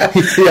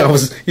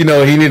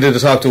needed to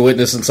talk to a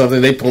witness and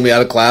something. They pull me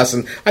out of class,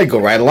 and I'd go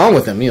right along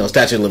with him.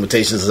 Statute of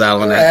limitations is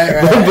out on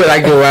that, right. But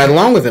I'd go right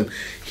along with him.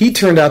 He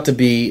turned out to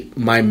be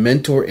my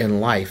mentor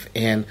in life,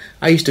 and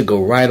I used to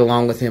go right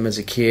along with him as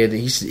a kid.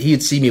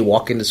 He'd see me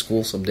walk into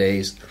school some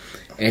days,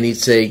 and he'd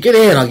say, "Get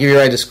in, I'll give you a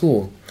ride to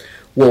school."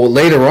 Well,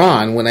 later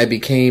on, when I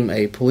became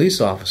a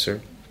police officer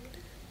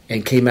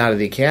and came out of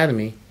the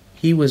academy,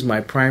 he was my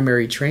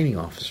primary training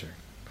officer.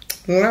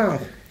 Wow.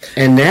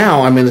 And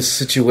now I'm in a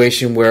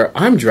situation where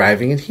I'm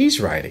driving and he's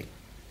riding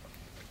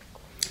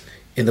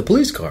in the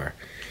police car.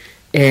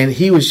 And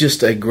he was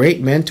just a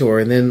great mentor.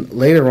 And then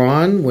later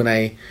on,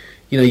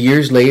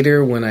 years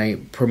later, when I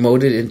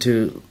promoted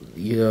into,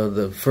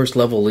 the first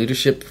level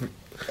leadership,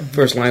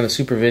 first line of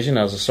supervision,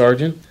 I was a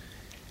sergeant.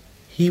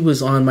 He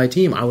was on my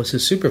team. I was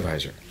his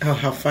supervisor. Oh,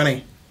 how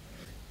funny.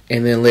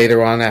 And then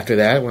later on after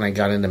that, when I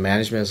got into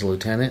management as a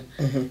lieutenant,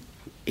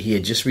 he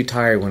had just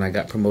retired when I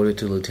got promoted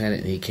to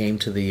lieutenant, and he came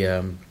to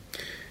the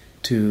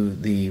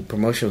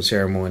promotional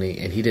ceremony,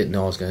 and he didn't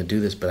know I was going to do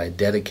this, but I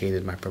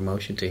dedicated my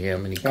promotion to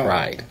him, and he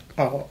cried.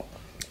 Oh.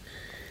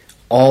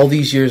 All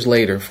these years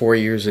later, 4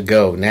 years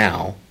ago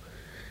now,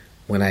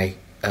 when I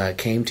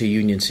came to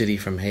Union City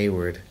from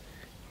Hayward,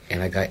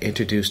 and I got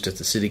introduced at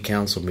the city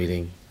council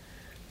meeting,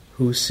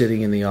 who's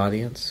sitting in the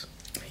audience?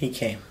 He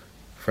came.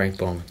 Frank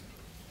Bowman.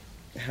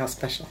 How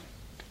special.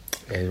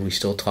 And we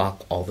still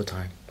talk all the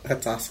time.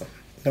 That's awesome.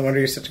 No wonder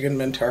you're such a good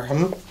mentor.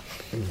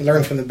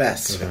 Learn from the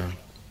best. Yeah.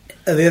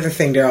 The other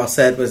thing Darryl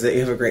said was that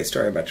you have a great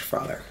story about your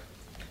father.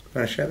 You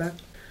want to share that?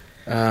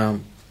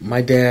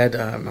 My dad,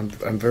 I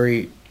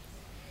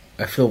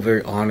feel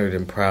very honored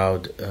and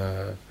proud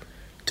to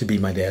be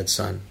my dad's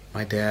son.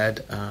 My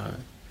dad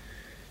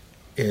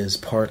is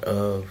part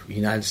of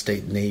United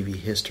States Navy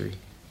history.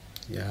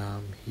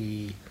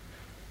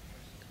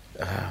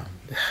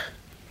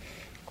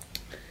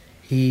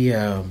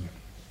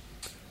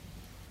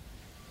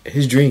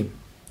 His dream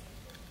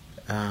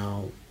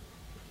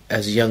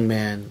as a young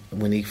man,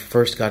 when he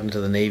first got into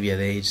the Navy at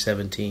age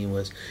 17,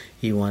 was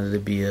he wanted to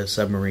be a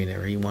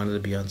submariner. He wanted to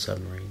be on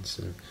submarines,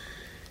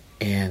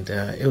 and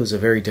it was a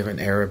very different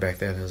era back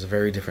then. It was a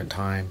very different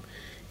time.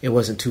 It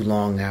wasn't too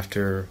long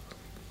after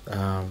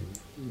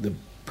the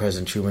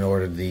President Truman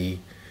ordered the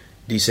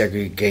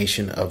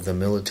desegregation of the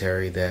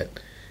military that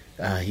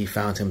he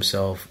found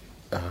himself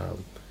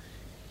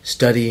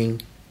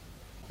studying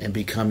and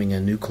becoming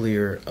a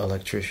nuclear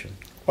electrician.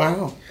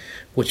 Wow.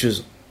 Which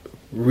was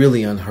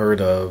really unheard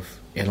of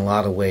in a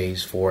lot of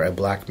ways for a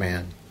black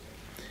man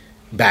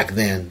back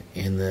then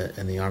in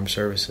the armed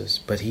services.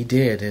 But he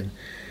did, and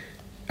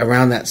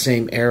around that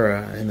same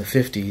era in the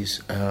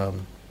 50s,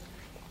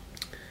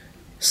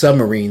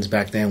 submarines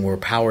back then were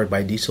powered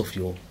by diesel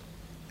fuel,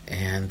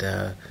 and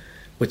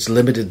which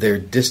limited their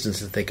distance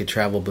that they could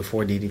travel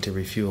before needing to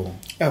refuel.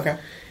 Okay.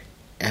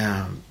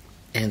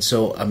 And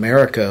so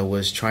America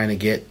was trying to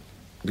get,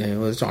 it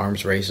was an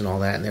arms race and all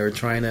that, and they were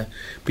trying to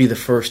be the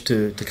first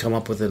to come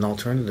up with an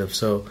alternative.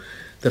 So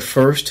the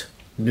first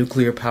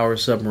nuclear power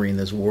submarine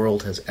this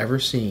world has ever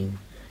seen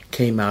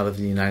came out of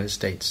the United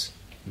States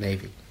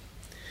Navy,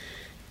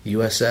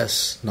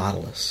 USS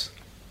Nautilus.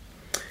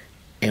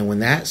 And when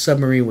that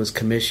submarine was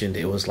commissioned,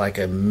 it was like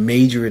a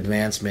major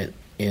advancement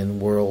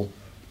in world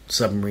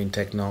submarine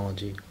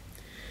technology.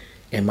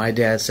 And my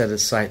dad set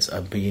his sights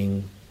on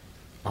being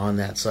on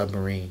that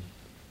submarine.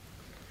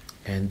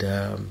 And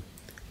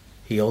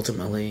he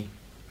ultimately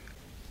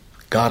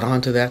got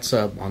onto that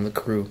sub on the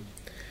crew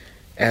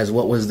as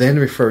what was then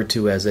referred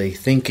to as a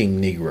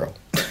thinking Negro.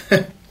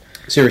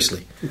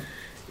 Seriously.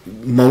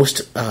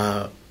 Most,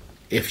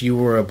 if you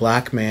were a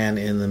black man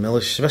in the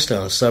military, especially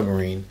on a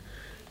submarine,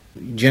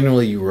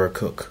 generally you were a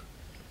cook.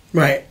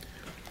 Right.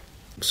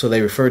 So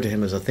they referred to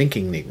him as a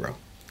thinking Negro.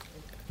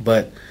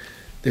 But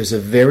there's a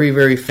very,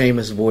 very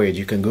famous voyage,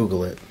 you can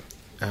Google it,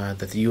 that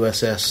the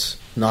USS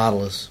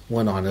Nautilus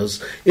went on. It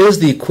was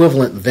the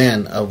equivalent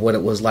then of what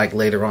it was like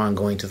later on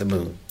going to the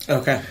moon.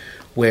 Okay.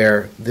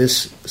 Where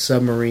this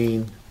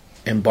submarine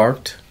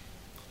embarked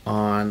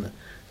on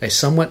a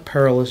somewhat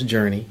perilous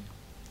journey.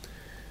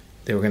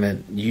 They were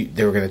going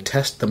to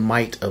test the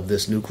might of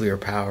this nuclear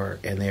power,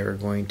 and they were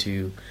going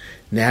to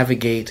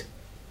navigate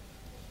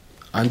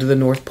under the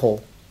North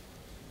Pole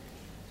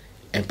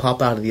and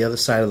pop out of the other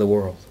side of the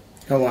world.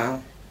 Oh,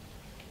 wow.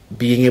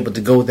 Being able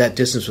to go that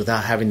distance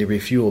without having to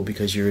refuel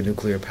because you're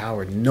nuclear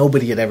powered.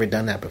 Nobody had ever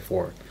done that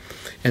before.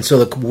 And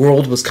so the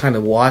world was kind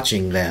of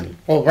watching then.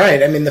 Well,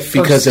 right. I mean, the first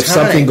because if time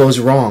something goes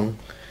wrong,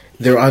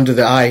 they're under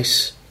the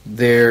ice,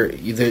 they're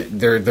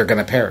going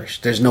to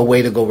perish. There's no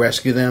way to go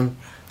rescue them.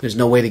 There's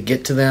no way to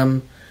get to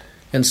them,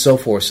 and so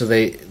forth. So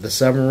the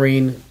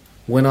submarine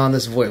went on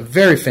this voyage,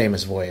 very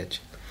famous voyage.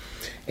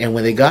 And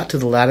when they got to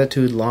the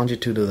latitude,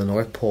 longitude of the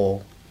North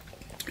Pole,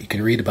 you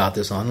can read about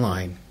this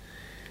online,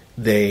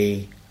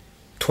 they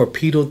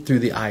torpedoed through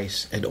the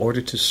ice in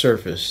order to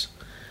surface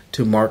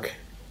to mark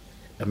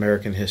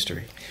American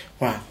history.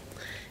 Wow.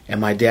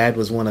 And my dad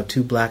was one of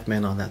two black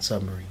men on that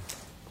submarine.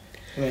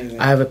 Amazing.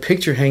 I have a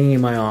picture hanging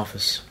in my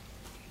office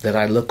that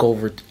I look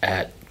over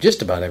at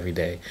just about every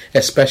day,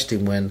 especially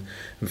when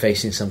I'm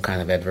facing some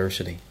kind of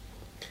adversity.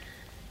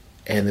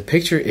 And the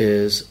picture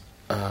is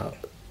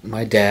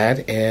my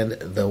dad and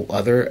the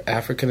other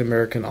African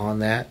American on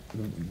that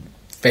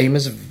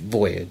famous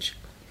voyage.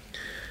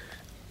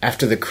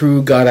 After the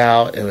crew got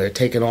out and they're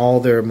taking all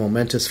their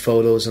momentous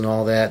photos and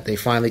all that, they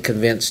finally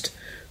convinced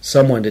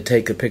someone to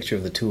take a picture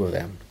of the two of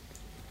them.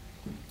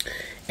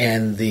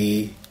 And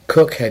the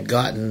cook had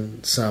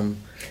gotten some...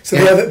 So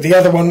the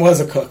other one was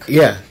a cook.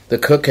 Yeah, the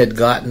cook had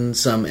gotten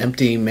some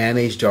empty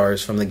mayonnaise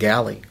jars from the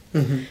galley.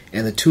 Mm-hmm.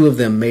 And the two of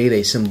them made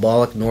a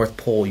symbolic North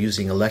Pole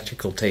using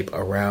electrical tape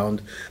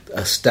around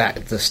the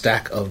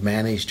stack of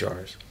mayonnaise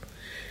jars.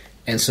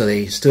 And so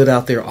they stood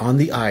out there on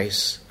the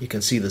ice. You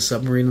can see the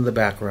submarine in the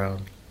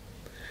background.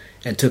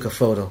 And took a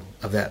photo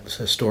of that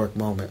historic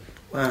moment.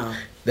 Wow.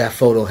 That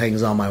photo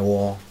hangs on my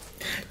wall.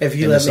 If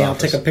you let me, I'll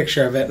take a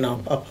picture of it and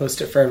I'll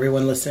post it for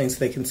everyone listening so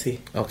they can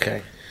see.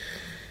 Okay.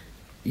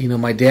 You know,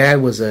 my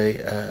dad was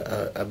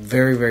a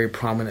very, very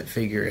prominent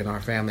figure in our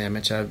family. I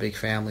mentioned I have a big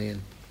family,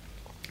 and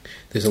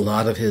there's a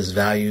lot of his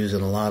values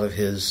and a lot of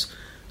his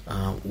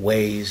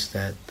ways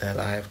that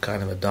I have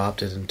kind of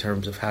adopted in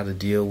terms of how to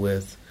deal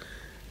with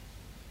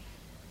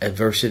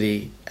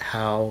adversity,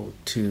 how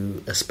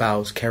to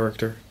espouse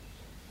character.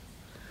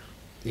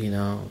 You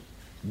know,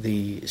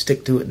 the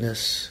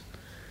stick-to-itness,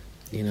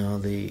 you know,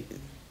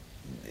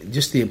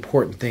 just the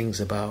important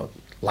things about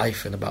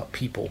life and about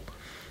people.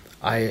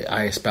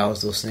 I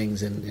espouse those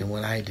things in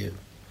what I do.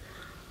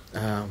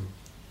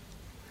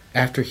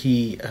 After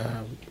he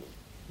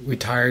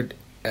retired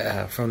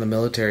from the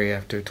military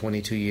after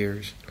 22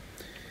 years,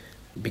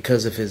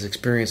 because of his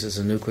experience as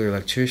a nuclear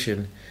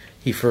electrician,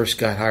 he first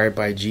got hired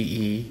by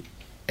GE,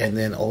 and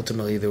then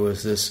ultimately there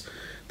was this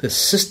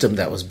system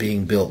that was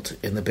being built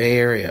in the Bay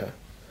Area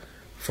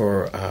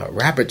for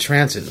rapid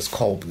transit.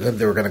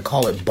 They were going to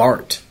call it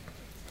BART.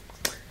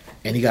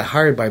 And he got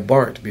hired by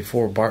BART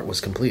before BART was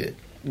completed.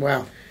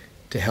 Wow.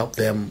 To help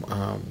them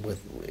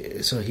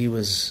so he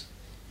was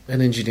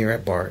an engineer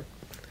at BART.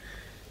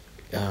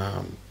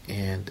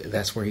 And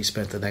that's where he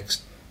spent the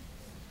next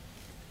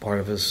part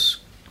of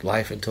his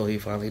life until he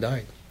finally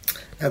died.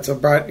 That's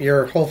what brought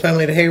your whole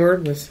family to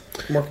Hayward, was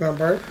working on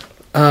BART?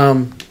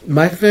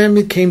 My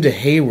family came to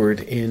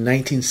Hayward in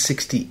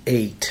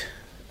 1968.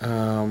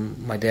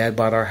 My dad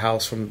bought our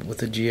house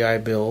with a GI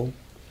Bill,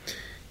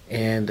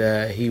 and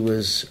when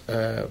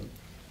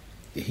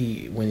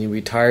he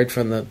retired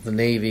from the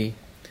Navy,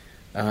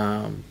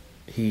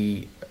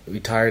 he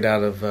retired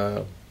out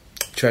of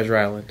Treasure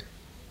Island,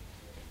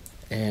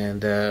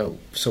 and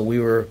so we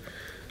were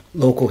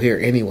local here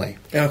anyway.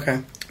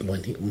 Okay.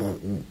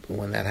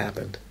 When that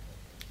happened.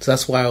 So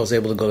that's why I was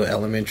able to go to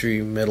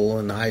elementary, middle,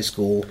 and high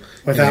school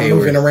without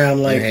moving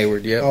around like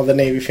Hayward, yep. All the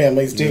Navy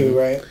families do,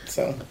 right?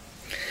 So,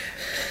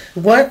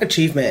 what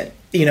achievement?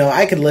 You know,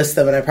 I could list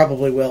them, and I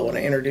probably will when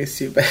I introduce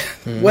you. But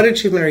what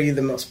achievement are you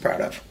the most proud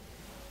of?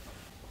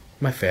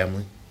 My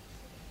family,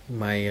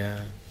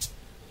 my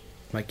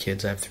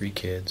kids. I have 3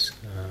 kids.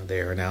 They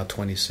are now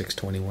 26,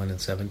 21, and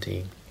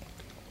 17.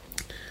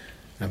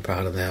 I'm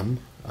proud of them.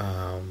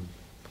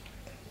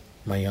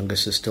 My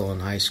youngest is still in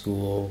high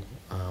school.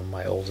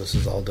 My oldest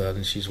is all done,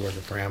 and she's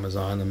working for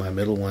Amazon. And my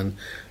middle one,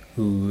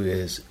 who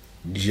is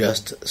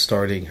just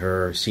starting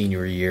her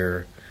senior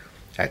year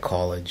at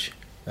college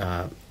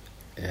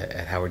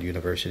at Howard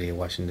University in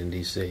Washington,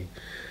 D.C.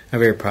 I'm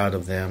very proud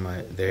of them.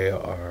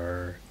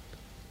 They're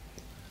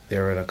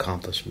an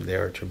accomplishment.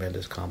 They're a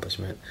tremendous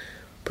accomplishment.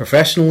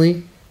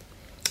 Professionally,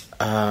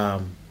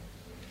 I'm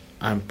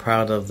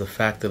proud of the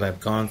fact that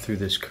I've gone through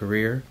this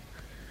career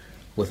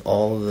with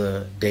all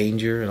the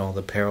danger and all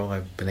the peril.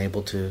 I've been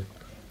able to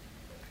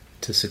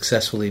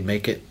successfully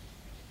make it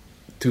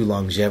through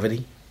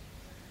longevity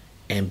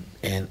and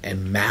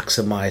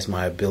maximize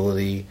my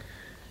ability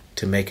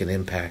to make an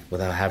impact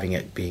without having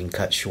it being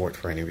cut short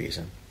for any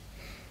reason.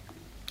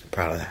 I'm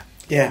proud of that.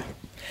 Yeah.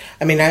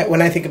 I mean,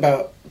 when I think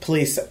about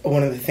police,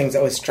 one of the things that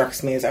always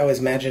strikes me is I always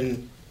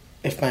imagine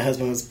if my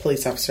husband was a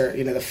police officer,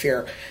 you know, the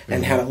fear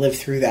and how to live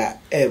through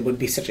that, it would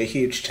be such a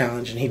huge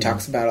challenge. And he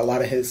talks about a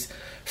lot of his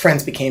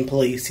friends became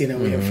police. You know,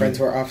 we have friends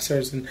who are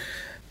officers, and,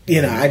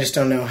 you know, I just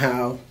don't know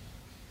how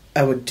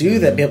I would do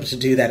that, be able to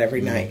do that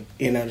every night,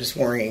 you know, just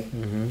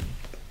worrying.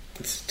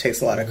 It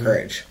takes a lot of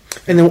courage.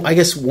 And then I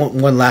guess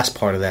one last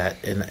part of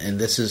that, and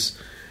this is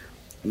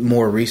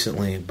more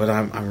recently, but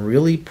I'm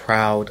really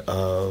proud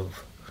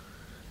of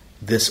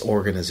this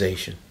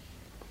organization.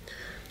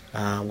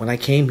 When I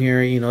came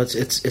here, you know,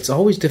 it's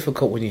always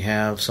difficult when you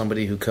have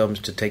somebody who comes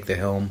to take the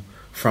helm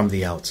from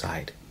the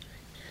outside.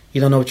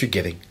 You don't know what you're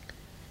getting.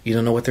 You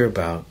don't know what they're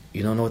about.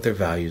 You don't know what their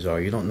values are.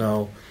 You don't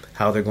know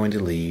how they're going to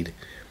lead.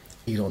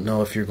 You don't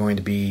know if you're going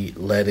to be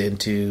led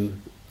into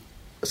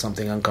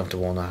something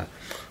uncomfortable or not.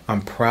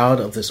 I'm proud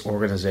of this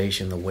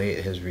organization, the way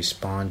it has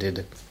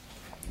responded,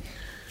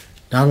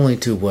 not only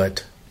to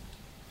what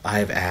I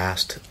have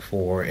asked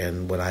for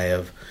and what I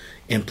have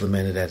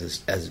implemented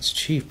as its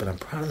chief, but I'm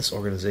proud of this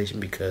organization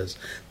because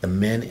the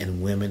men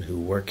and women who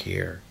work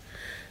here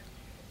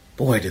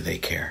boy, do they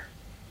care.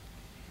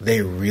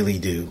 They really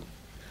do.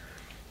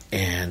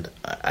 And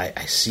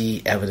I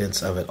see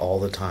evidence of it all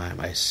the time.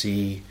 I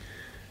see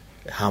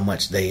how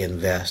much they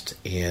invest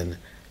in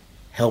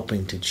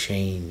helping to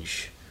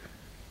change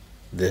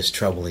this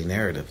troubling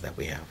narrative that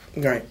we have.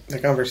 Right, the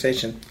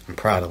conversation. I'm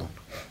proud of them.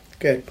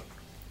 Good.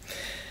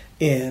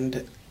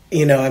 And,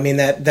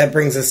 that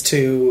brings us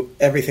to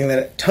everything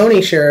that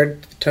Tony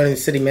shared, Tony, the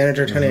city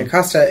manager, Tony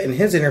Acosta, in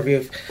his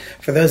interview.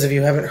 For those of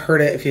you who haven't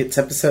heard it, it's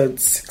episode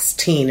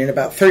 16, and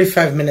about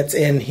 35 minutes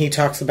in, he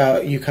talks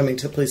about you coming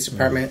to the police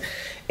department,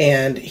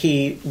 and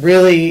he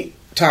really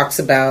talks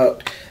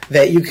about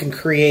that you can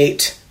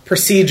create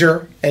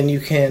procedure, and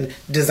you can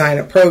design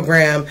a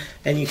program,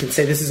 and you can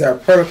say, this is our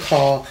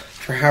protocol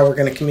for how we're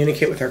going to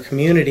communicate with our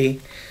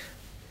community,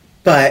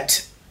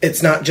 but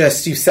it's not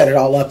just you set it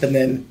all up and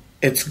then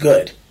it's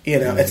good.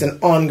 It's an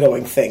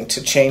ongoing thing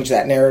to change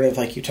that narrative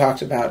like you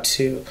talked about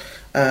too.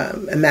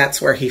 And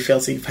that's where he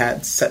feels you've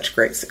had such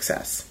great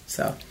success.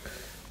 So,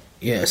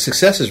 yeah,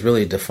 success is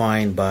really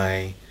defined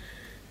by,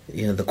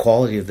 the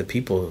quality of the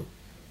people,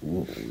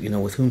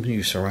 with whom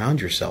you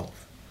surround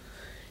yourself.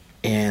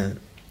 And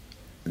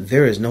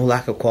there is no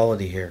lack of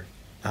quality here.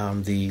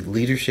 The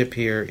leadership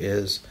here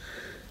is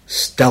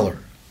stellar.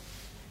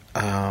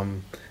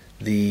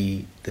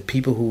 The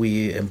people who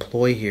we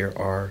employ here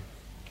are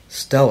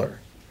stellar.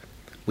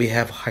 We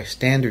have high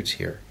standards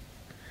here.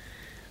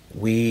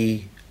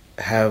 We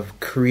have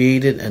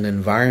created an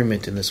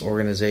environment in this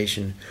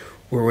organization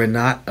where we're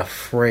not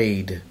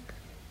afraid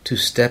to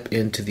step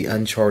into the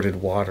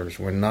uncharted waters.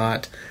 We're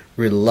not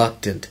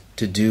reluctant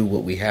to do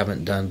what we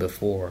haven't done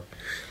before.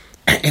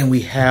 And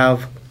we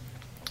have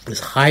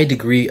this high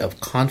degree of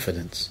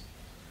confidence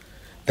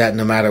that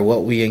no matter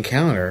what we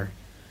encounter,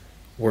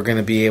 we're going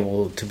to be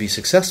able to be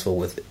successful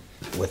with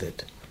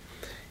it.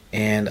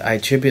 And I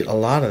attribute a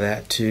lot of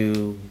that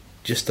to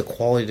just the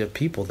quality of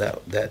people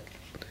that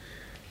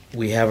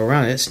we have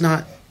around. It's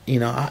not,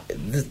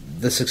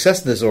 the success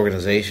of this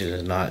organization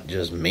is not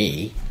just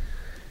me.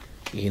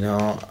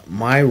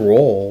 My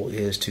role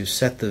is to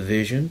set the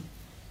vision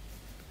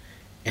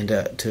and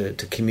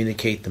to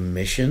communicate the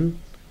mission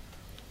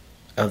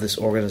of this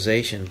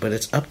organization. But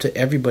it's up to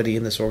everybody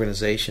in this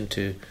organization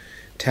to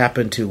tap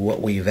into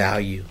what we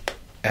value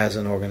as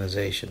an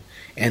organization,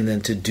 and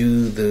then to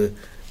do the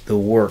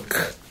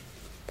work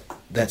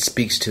that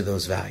speaks to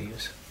those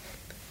values.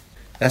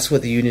 That's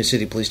what the Union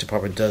City Police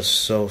Department does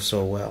so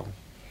well.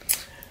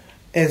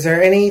 Is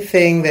there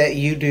anything that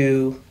you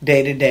do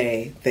day to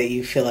day that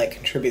you feel like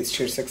contributes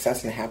to your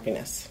success and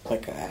happiness?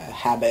 Like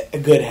a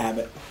good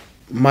habit?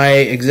 My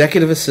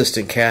executive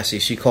assistant, Cassie,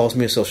 she calls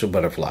me a social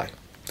butterfly.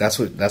 That's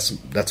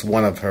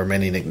one of her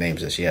many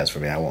nicknames that she has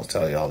for me. I won't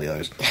tell you all the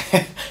others.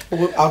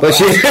 I'll go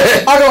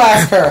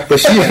ask her.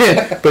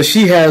 But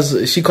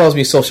she calls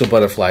me social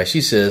butterfly. She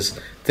says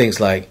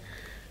things like,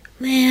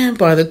 "Man,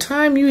 by the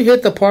time you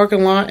hit the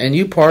parking lot and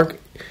you park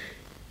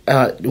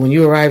when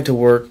you arrive to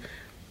work,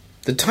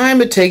 the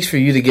time it takes for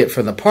you to get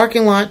from the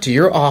parking lot to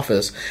your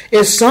office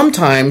is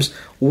sometimes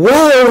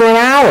well over an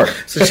hour."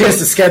 So she has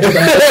to schedule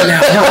that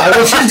now. No, I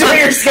want you to do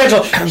your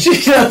schedule. She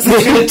knows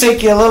it's going to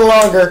take you a little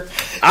longer.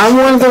 I'm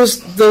one of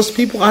those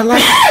people. I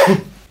like.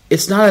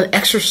 It's not an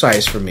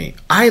exercise for me.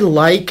 I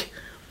like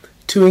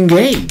to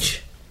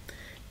engage,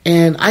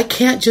 and I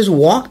can't just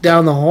walk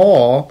down the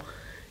hall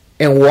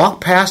and walk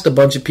past a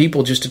bunch of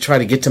people just to try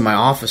to get to my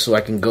office so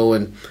I can go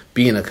and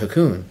be in a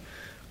cocoon.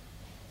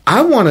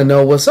 I want to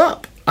know what's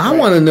up. I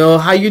want to know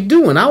how you're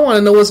doing. I want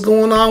to know what's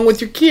going on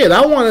with your kid.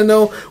 I want to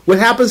know what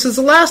happened since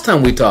the last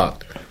time we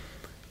talked.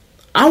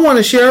 I want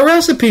to share a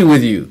recipe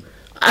with you.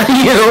 And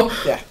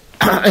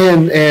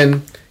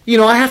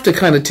I have to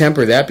kind of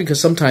temper that because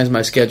sometimes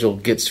my schedule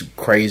gets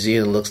crazy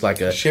and it looks like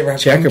a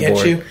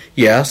checkerboard.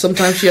 Yeah,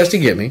 sometimes she has to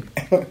get me.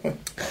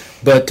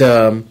 But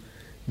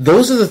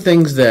those are the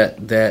things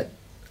that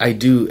I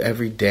do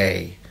every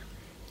day.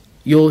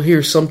 You'll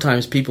hear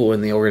sometimes people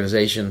in the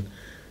organization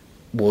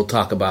will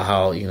talk about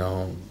how,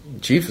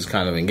 Chief is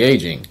kind of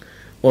engaging.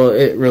 Well,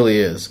 it really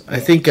is. I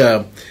think,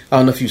 I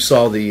don't know if you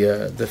saw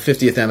the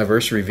 50th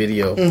anniversary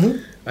video.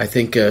 Mm-hmm. I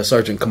think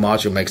Sergeant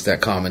Camacho makes that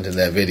comment in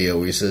that video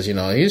where he says,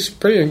 he's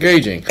pretty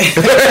engaging.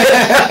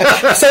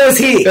 So is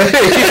he.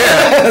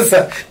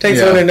 So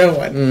takes one to know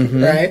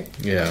one, right?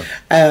 Yeah.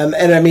 And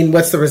I mean,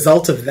 what's the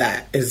result of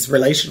that is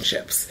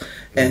relationships.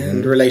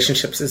 And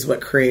relationships is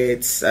what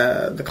creates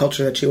the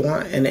culture that you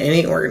want in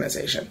any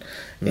organization.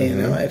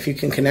 If you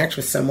can connect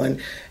with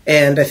someone.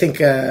 And I think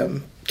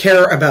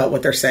care about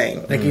what they're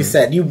saying. Like you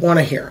said, you want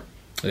to hear.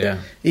 Yeah.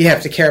 You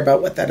have to care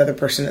about what that other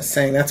person is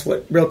saying. That's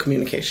what real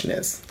communication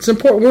is. It's an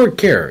important word,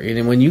 care.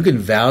 And when you can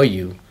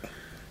value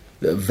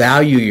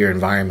your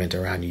environment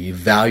around you, you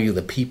value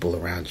the people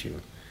around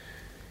you,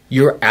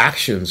 your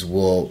actions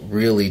will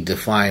really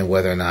define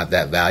whether or not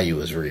that value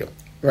is real.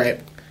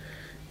 Right.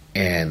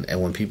 And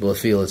when people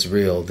feel it's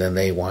real, then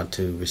they want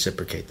to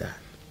reciprocate that.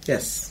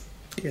 Yes.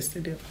 Yes, they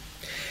do.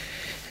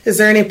 Is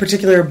there any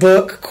particular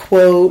book,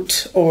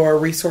 quote, or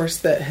resource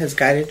that has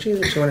guided you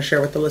that you want to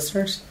share with the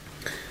listeners?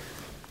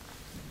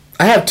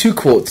 I have two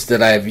quotes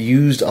that I've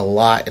used a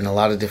lot in a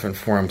lot of different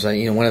forms. One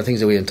of the things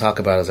that we didn't talk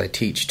about is I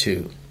teach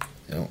too.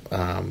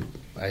 For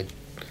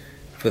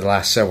the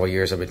last several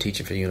years, I've been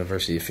teaching for the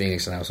University of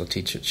Phoenix, and I also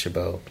teach at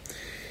Chabot.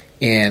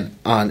 And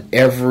on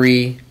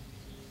every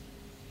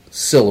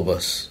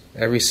syllabus,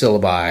 every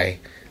syllabi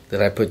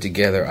that I put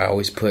together, I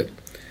always put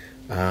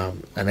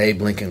an Abe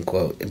Lincoln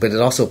quote. But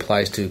it also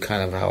applies to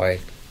kind of how I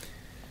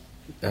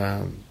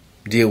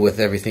deal with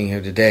everything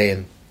here today.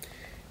 And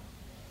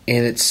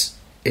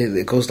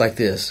it goes like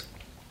this.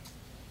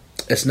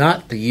 It's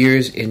not the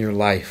years in your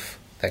life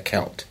that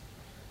count.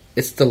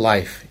 It's the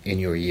life in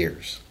your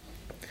years.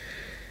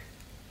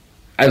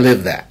 I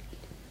live that.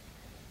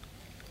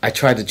 I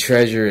try to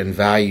treasure and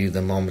value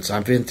the moments.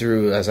 I've been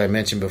through, as I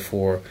mentioned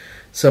before,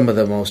 some of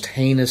the most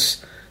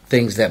heinous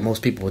things that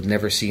most people would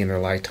never see in their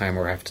lifetime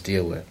or have to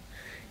deal with.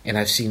 And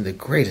I've seen the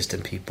greatest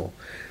in people.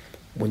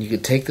 When you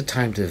could take the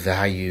time to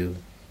value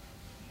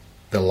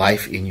the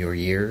life in your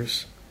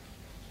years,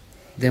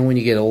 then when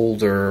you get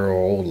older or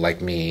old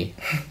like me,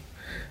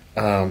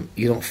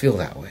 you don't feel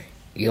that way.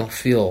 You don't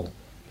feel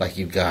like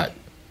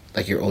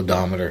like your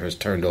odometer has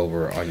turned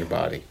over on your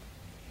body.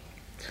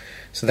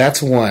 So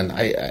that's one.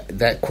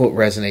 That quote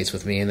resonates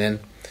with me. And then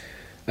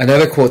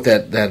another quote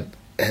that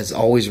has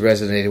always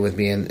resonated with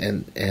me, and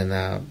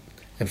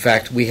in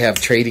fact, we have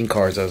trading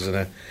cards.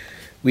 A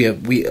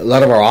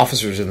lot of our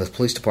officers in the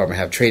police department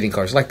have trading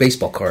cards, like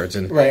baseball cards,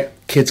 and right.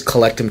 Kids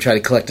collect them, try to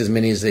collect as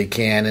many as they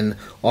can, and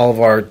all of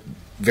our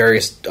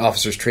various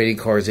officers' trading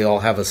cards, they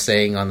all have a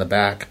saying on the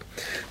back.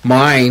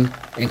 Mine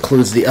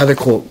includes the other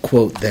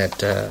quote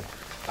that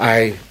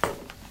I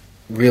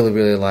really,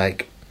 really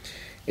like.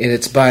 And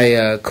it's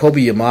by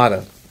Kobe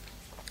Yamada.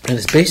 And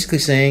it's basically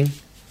saying,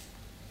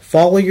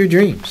 follow your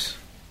dreams.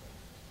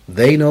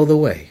 They know the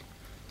way.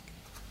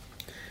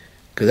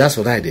 Because that's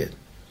what I did.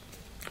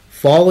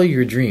 Follow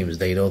your dreams.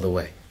 They know the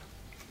way.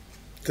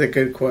 It's a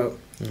good quote.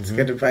 It's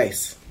good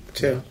advice,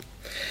 too. Yeah.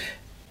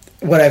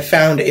 What I've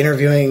found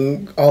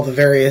interviewing all the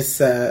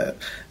various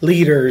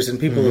leaders and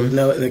people who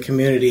know it in the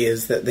community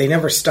is that they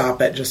never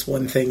stop at just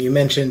one thing. You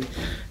mentioned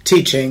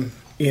teaching.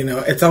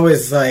 It's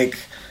always like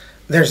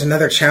there's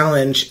another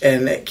challenge,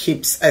 and it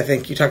keeps, I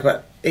think you talk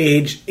about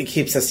age, it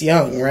keeps us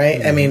young,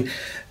 right? I mean,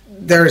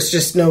 there's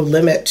just no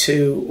limit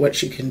to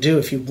what you can do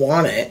if you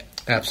want it.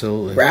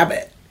 Absolutely. Grab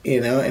it,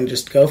 and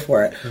just go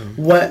for it.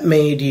 What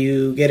made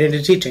you get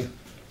into teaching?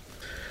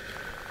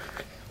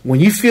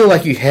 When you feel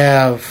like you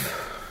have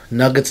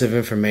nuggets of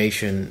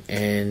information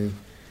and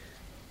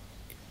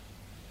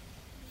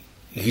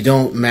you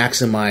don't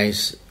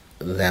maximize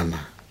them,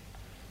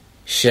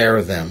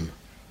 share them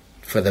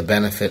for the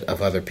benefit of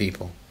other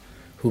people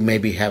who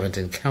maybe haven't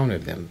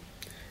encountered them,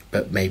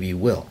 but maybe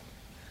will.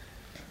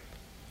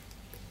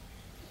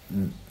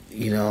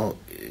 You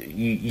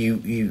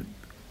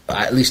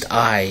at least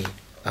I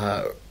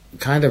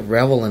kind of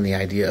revel in the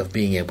idea of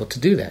being able to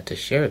do that, to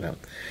share them.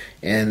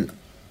 And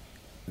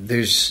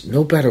there's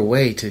no better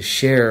way to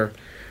share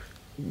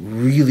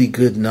really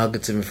good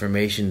nuggets of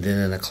information than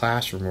in a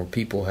classroom where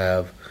people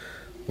have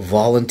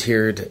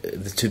volunteered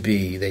to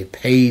be, they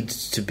paid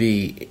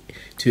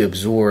to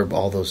absorb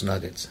all those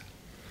nuggets.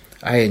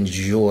 I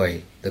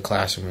enjoy the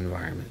classroom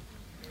environment.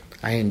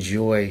 I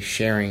enjoy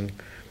sharing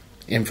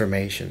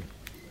information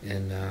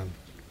and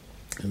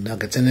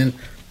nuggets. And then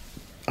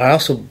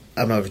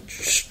I'm a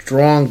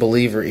strong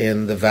believer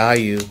in the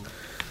value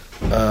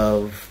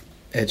of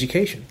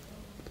education.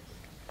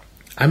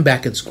 I'm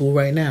back in school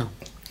right now.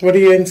 What are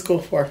you in school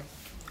for?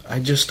 I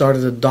just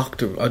started a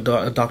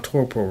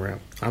doctoral program.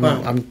 I'm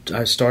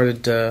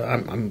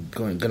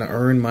going to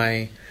earn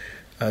my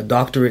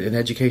doctorate in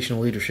educational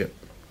leadership.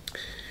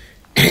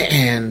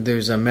 And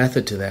there's a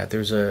method to that.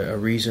 There's a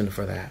reason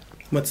for that.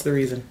 What's the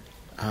reason?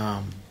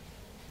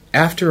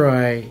 After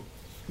I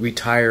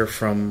retire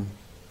from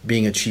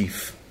being a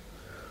chief,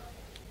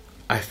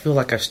 I feel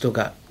like I've still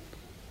got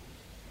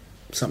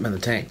something in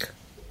the tank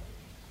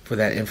for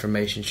that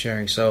information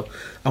sharing. So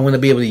I want to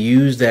be able to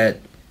use that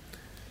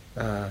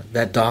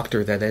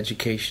doctor, that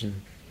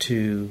education,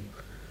 to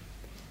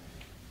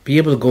be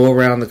able to go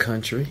around the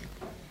country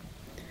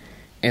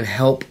and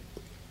help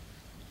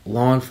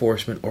law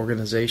enforcement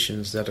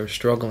organizations that are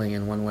struggling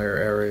in one way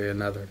or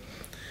another.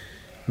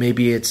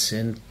 Maybe it's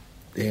in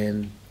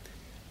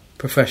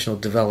professional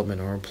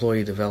development or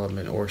employee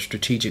development or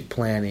strategic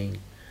planning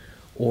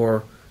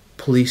or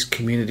police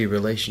community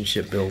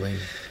relationship building.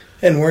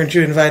 And weren't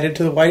you invited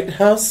to the White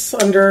House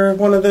under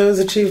one of those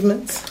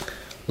achievements?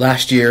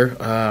 Last year,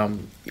 I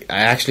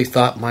actually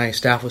thought my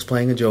staff was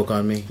playing a joke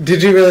on me.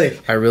 Did you really?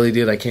 I really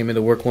did. I came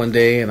into work one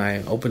day and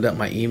I opened up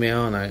my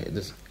email and I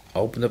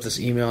opened up this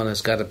email and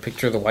it's got a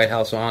picture of the White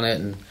House on it,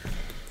 and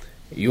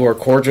you are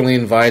cordially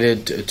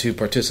invited to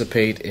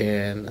participate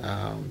in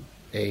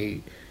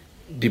a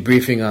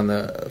debriefing on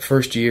the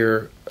first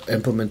year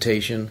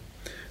implementation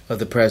of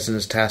the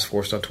President's Task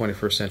Force on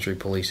 21st Century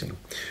Policing,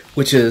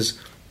 which is,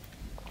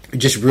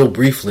 just real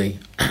briefly,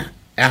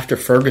 after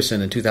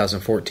Ferguson in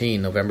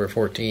 2014, November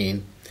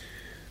 14,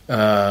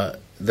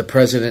 the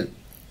President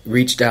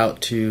reached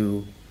out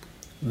to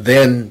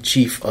then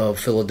chief of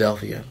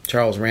Philadelphia,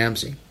 Charles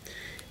Ramsey.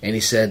 And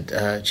he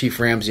said, Chief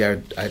Ramsey,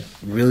 I'd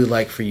really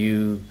like for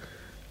you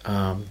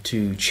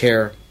to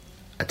chair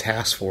a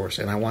task force,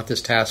 and I want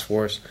this task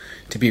force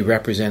to be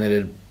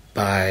represented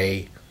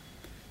by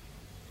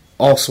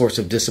all sorts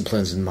of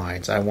disciplines and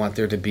minds. I want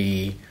there to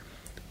be,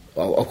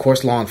 of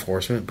course, law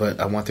enforcement, but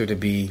I want there to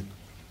be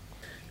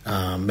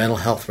mental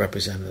health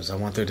representatives. I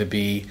want there to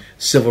be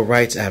civil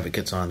rights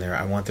advocates on there.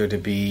 I want there to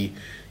be,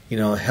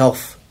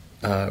 health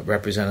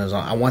representatives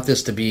on. I want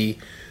this to be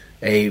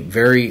a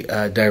very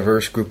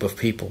diverse group of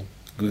people,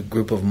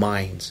 group of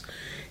minds.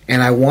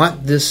 And I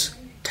want this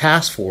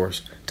task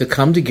force to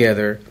come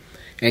together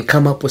and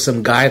come up with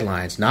some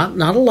guidelines,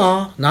 not a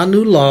law, not a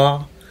new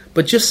law,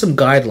 but just some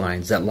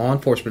guidelines that law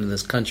enforcement in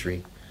this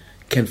country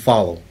can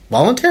follow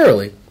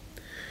voluntarily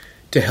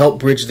to help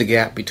bridge the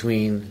gap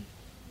between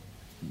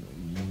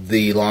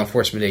the law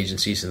enforcement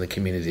agencies and the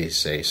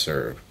communities they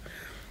serve.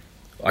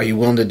 Are you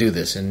willing to do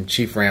this? And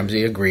Chief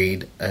Ramsey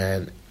agreed,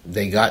 and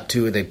they got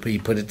to it. He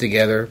put it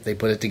together. They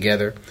put it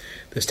together,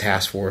 this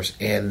task force,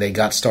 and they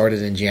got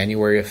started in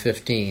January of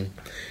 15.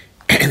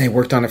 And they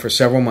worked on it for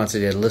several months.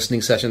 They did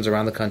listening sessions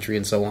around the country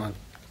and so on.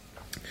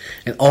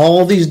 And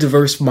all these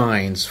diverse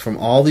minds from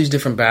all these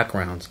different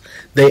backgrounds,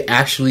 they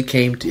actually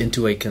came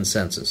into a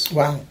consensus.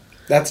 Wow,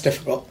 that's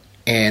difficult.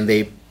 And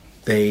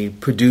they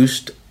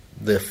produced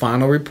the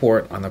final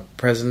report on the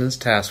President's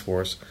Task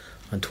Force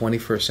on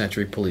 21st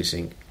Century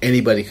Policing.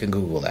 Anybody can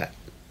Google that.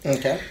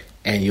 Okay.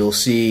 And you'll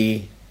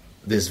see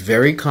this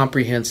very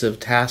comprehensive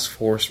task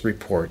force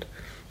report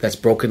that's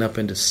broken up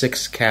into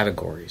 6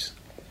 categories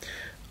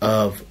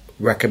of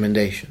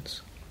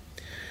recommendations.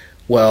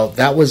 Well,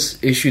 that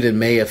was issued in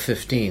May of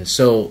 15.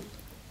 So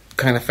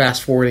kind of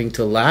fast forwarding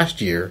to last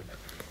year,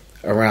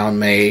 around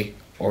May,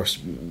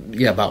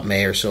 about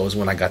May or so is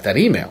when I got that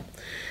email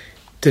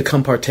to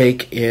come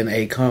partake in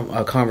a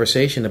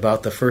conversation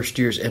about the first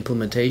year's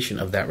implementation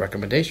of that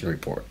recommendation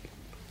report.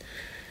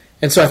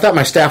 And so I thought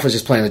my staff was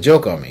just playing a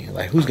joke on me.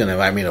 Like, who's going to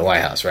invite me to the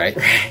White House, right?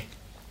 Right.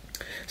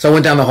 So I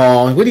went down the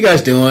hall. What are you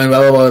guys doing? Blah,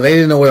 blah, blah. They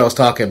didn't know what I was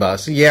talking about. I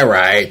said, yeah,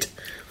 right.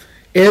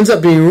 It ends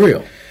up being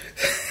real.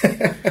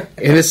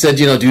 And it said,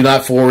 do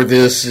not forward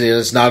this.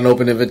 It's not an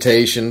open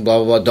invitation, blah,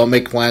 blah, blah. Don't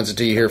make plans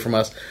until you hear from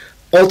us.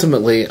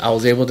 Ultimately, I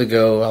was able to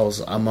go. I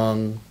was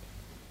among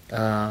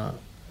about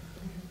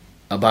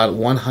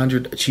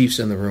 100 chiefs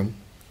in the room.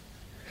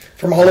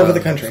 From all over the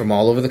country? From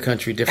all over the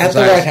country. Different At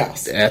the White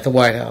House? At the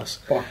White House.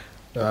 Wow.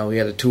 We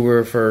had a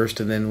tour first,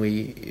 and then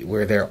we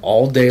were there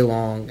all day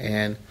long,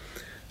 and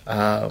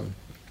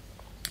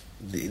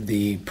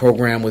the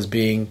program was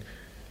being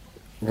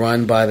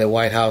run by the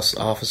White House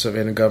Office of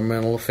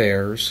Intergovernmental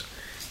Affairs,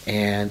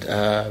 and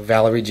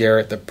Valerie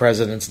Jarrett, the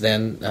president's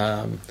then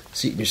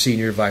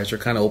senior advisor,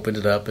 kind of opened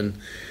it up, and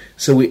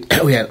so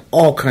we had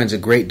all kinds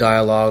of great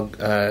dialogue,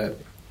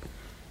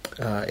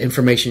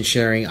 information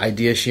sharing,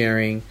 idea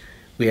sharing.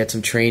 We had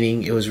some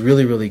training. It was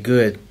really, really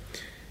good.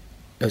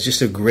 It was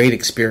just a great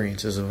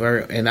experience. It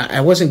was and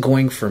I wasn't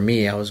going for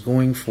me. I was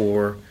going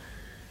for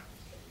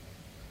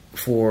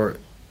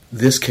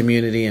this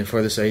community and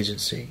for this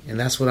agency, and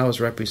that's what I was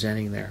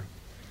representing there.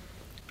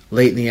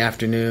 Late in the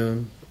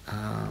afternoon,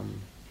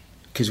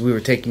 because we were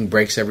taking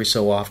breaks every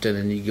so often,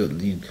 and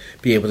you'd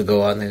be able to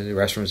go out in the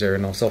restrooms there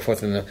and so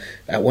forth. And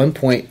at one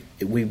point,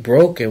 we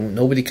broke, and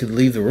nobody could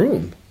leave the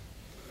room.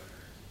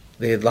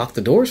 They had locked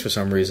the doors for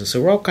some reason, so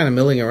we're all kind of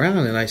milling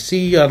around, and I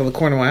see out of the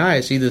corner of my eye,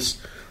 I see this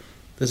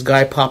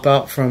guy pop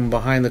out from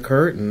behind the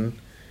curtain,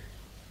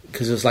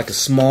 because it was like a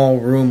small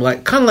room,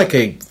 kind of like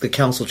the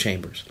council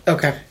chambers.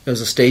 Okay. There was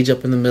a stage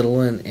up in the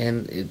middle, and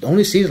it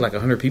only seated like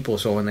 100 people or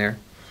so in there.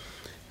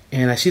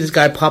 And I see this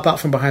guy pop out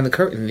from behind the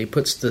curtain, and he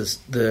puts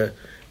the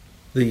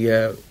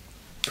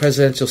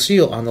presidential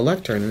seal on the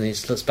lectern, and he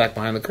slips back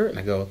behind the curtain.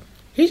 I go,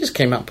 he just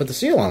came out and put the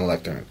seal on the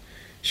lectern.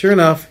 Sure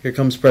enough, here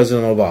comes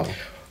President Obama.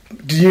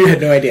 You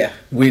had no idea?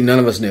 None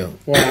of us knew.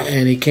 Wow.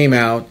 And he came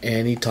out,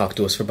 and he talked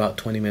to us for about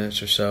 20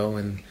 minutes or so,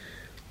 and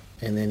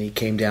then he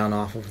came down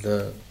off of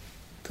the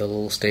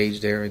little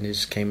stage there, and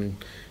just came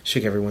and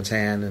shook everyone's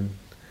hand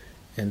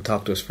and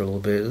talked to us for a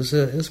little bit. It was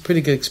a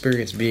pretty good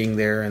experience being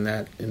there in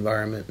that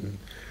environment.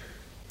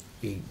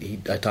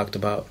 And I talked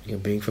about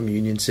being from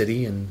Union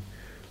City and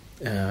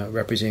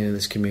representing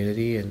this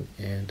community, and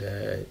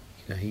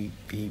he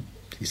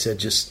said,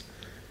 just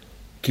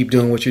keep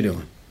doing what you're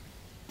doing.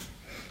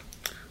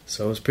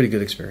 So it was a pretty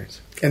good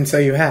experience. And so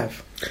you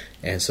have.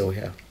 And so we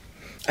have.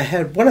 I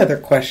had one other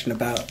question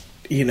about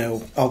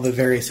all the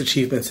various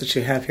achievements that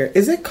you have here.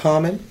 Is it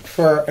common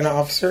for an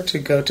officer to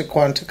go to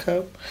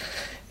Quantico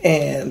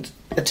and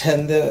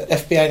attend the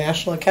FBI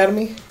National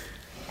Academy?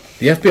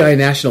 The FBI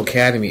National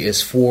Academy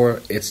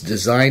it's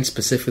designed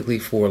specifically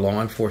for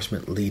law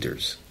enforcement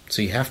leaders.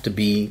 So you have to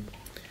be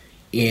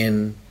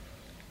in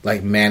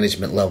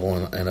management level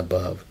and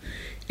above.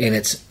 And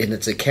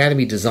it's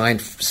academy designed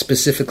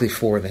specifically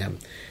for them.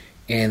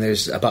 And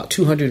there's about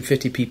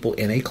 250 people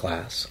in a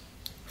class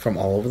from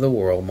all over the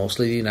world,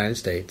 mostly the United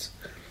States.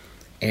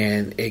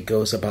 And it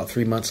goes about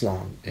 3 months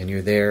long. And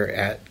you're there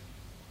at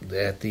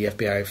at the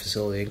FBI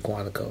facility in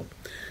Quantico.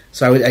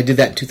 So I did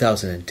that in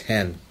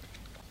 2010.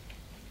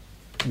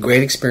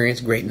 Great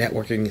experience, great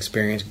networking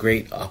experience,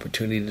 great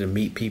opportunity to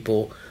meet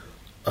people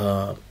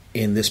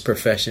in this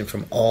profession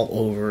from all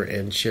over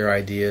and share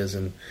ideas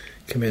and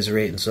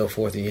commiserate and so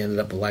forth. And you ended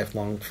up with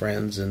lifelong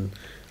friends and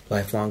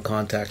lifelong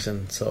contacts.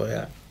 And so,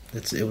 yeah,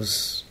 it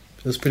was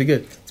pretty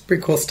good. It's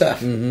pretty cool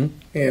stuff.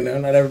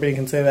 Mm-hmm. Not everybody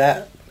can say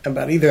that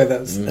about either of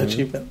those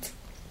achievements.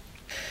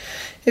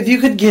 If you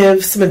could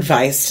give some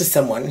advice to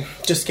someone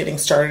just getting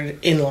started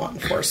in law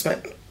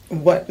enforcement,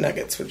 what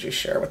nuggets would you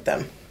share with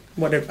them?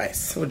 What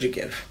advice would you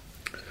give?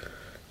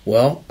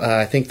 Well,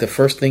 I think the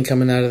first thing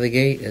coming out of the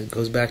gate, it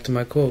goes back to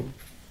my quote,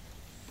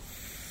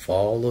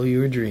 follow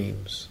your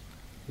dreams.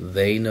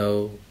 They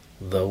know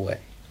the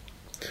way.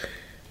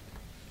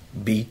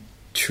 Be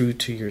true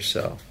to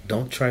yourself.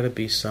 Don't try to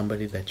be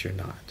somebody that you're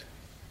not.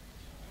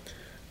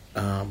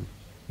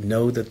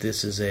 Know that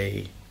this is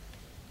a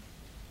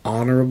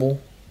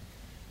honorable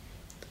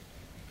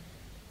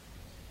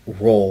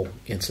role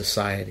in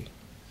society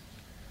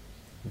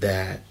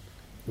that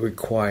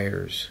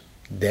requires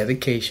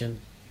dedication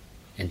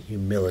and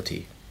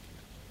humility.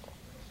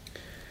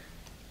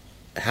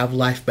 Have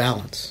life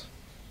balance,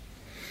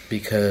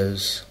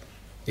 because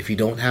if you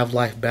don't have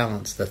life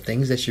balance, the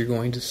things that you're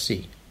going to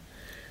see,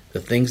 the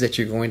things that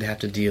you're going to have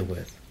to deal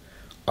with,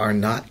 are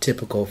not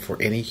typical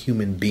for any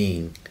human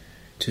being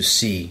to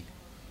see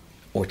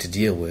or to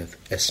deal with,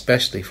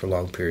 especially for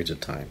long periods of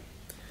time.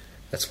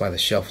 That's why the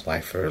shelf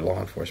life for law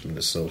enforcement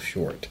is so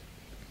short.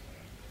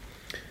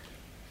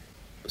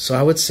 So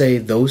I would say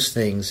those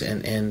things,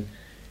 and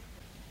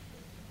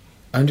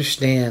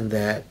understand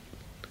that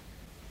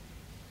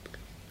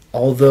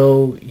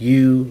although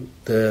you,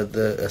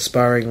 the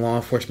aspiring law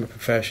enforcement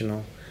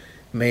professional,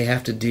 may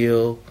have to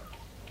deal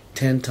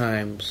 10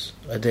 times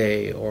a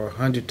day or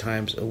 100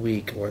 times a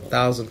week or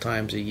 1,000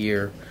 times a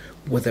year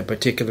with a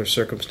particular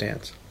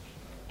circumstance,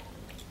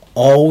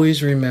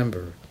 always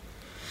remember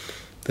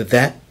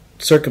that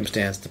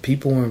circumstance, the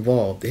people who are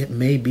involved, it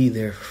may be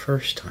their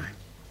first time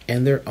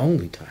and their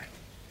only time.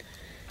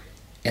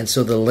 And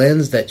so the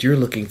lens that you're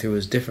looking through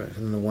is different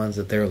from the ones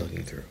that they're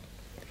looking through.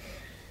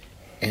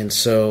 And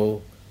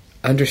so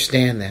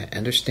understand that.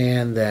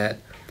 Understand that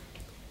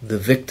the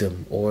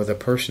victim or the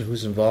person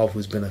who's involved,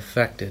 who's been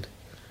affected,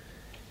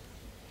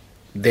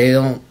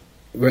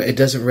 it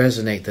doesn't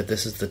resonate that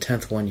this is the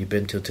 10th one you've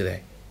been to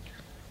today.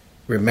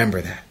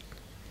 Remember that.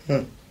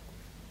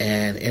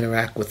 And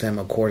interact with them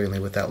accordingly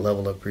with that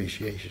level of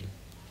appreciation.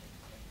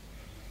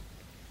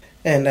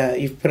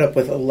 And you've put up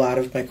with a lot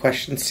of my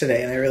questions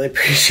today, and I really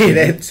appreciate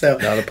it. So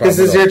Not a problem this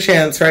is your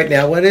chance right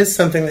now. What is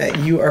something that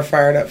you are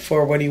fired up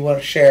for? What do you want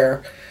to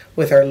share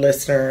with our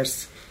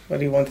listeners? What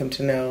do you want them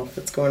to know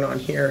that's going on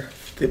here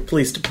at the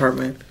police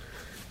department?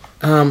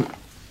 I'm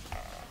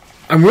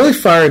really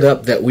fired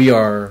up that we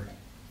are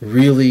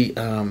really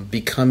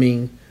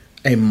becoming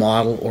a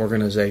model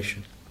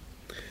organization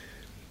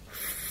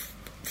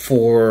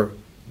for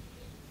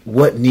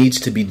what needs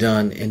to be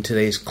done in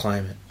today's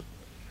climate.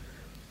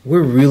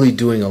 We're really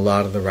doing a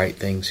lot of the right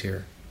things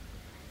here.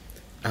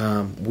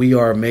 We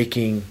are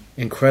making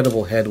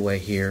incredible headway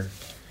here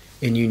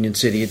in Union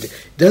City.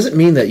 It doesn't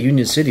mean that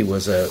Union City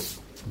was a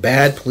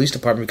bad police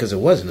department, because it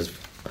wasn't.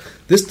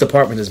 This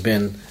department has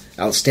been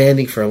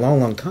outstanding for a long,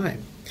 long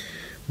time.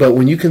 But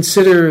when you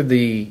consider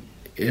the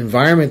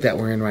environment that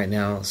we're in right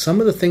now, some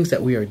of the things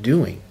that we are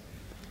doing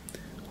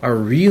are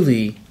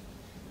really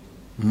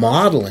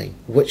modeling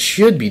what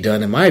should be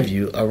done, in my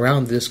view,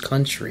 around this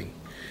country.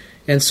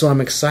 And so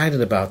I'm excited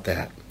about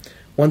that.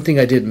 One thing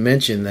I did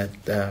mention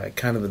that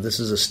this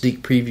is a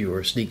sneak preview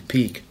or a sneak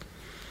peek,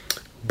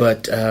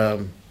 but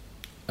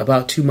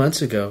about 2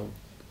 months ago,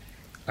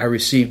 I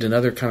received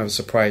another kind of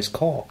surprise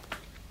call.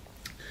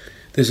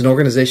 There's an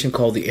organization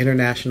called the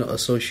International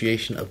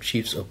Association of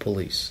Chiefs of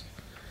Police.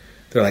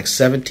 There are like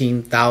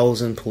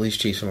 17,000 police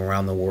chiefs from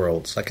around the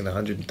world. It's like in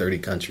 130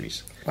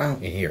 countries. Wow.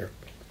 In here.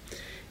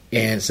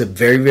 And it's a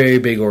very, very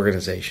big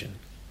organization.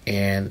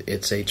 And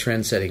it's a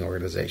trend-setting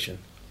organization.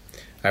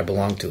 I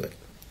belong to it.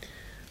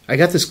 I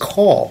got this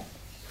call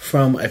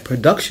from a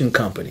production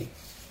company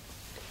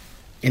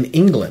in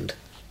England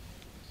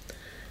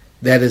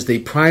that is the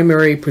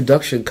primary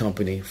production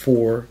company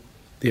for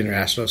the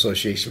International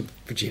Association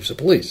for Chiefs of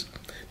Police.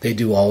 They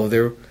do all of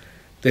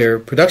their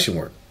production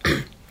work.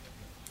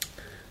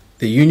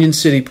 The Union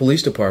City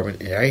Police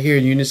Department, right here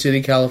in Union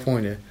City,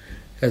 California,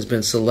 has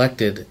been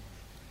selected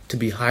to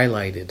be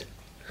highlighted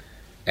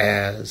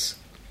as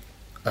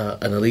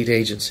an elite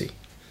agency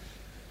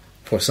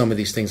for some of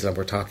these things that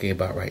we're talking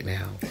about right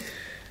now.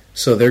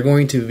 So they're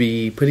going to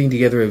be putting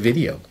together a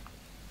video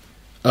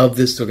of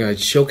this. They're going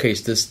to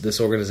showcase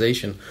this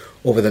organization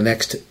over the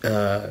next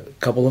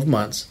couple of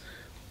months,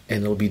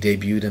 and it'll be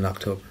debuted in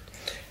October.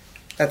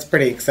 That's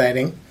pretty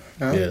exciting.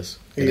 Huh? Yes,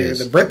 it is.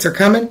 The Brits are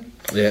coming.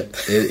 Yeah,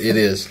 it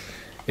is.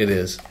 It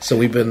is. So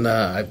we've been.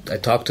 I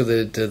talked to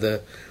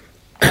the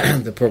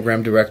the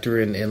program director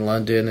in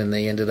London, and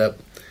they ended up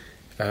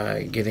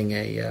getting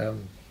a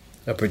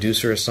a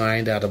producer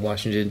assigned out of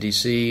Washington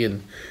D.C.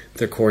 and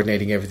they're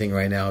coordinating everything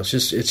right now. It's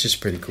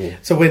just pretty cool.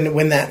 So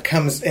when that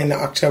comes in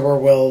October,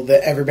 will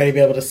everybody be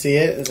able to see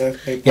it?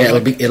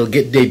 It'll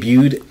get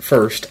debuted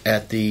first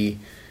at the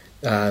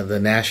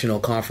national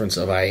conference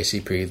of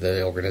IACP,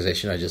 the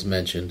organization I just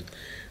mentioned.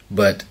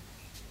 But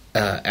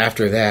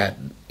after that,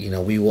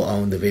 we will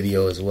own the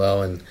video as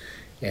well, and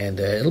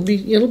it'll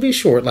be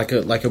short, like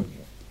a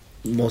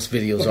most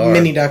videos are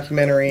mini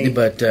documentary.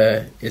 But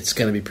it's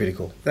going to be pretty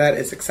cool. That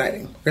is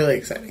exciting, really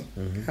exciting.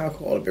 Mm-hmm. How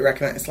cool to be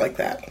recognized like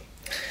that.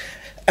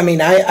 I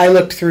mean, I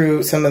looked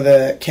through some of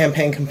the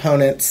campaign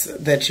components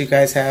that you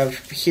guys have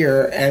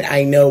here, and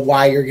I know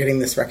why you're getting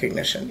this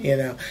recognition.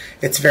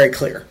 It's very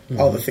clear,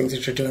 all the things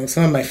that you're doing.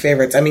 Some of my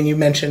favorites, I mean, you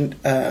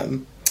mentioned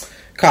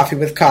Coffee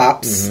with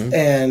Cops,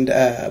 and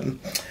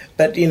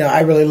but,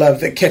 I really love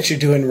the Catch You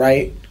Doing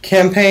Right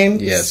campaign.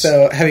 Yes.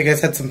 So have you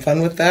guys had some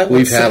fun with that?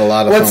 We've had a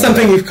lot of fun. What's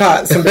something you've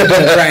caught somebody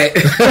doing right?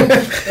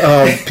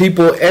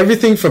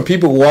 Everything from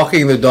people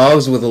walking their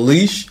dogs with a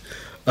leash,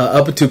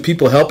 up to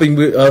people helping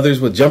others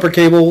with jumper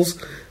cables,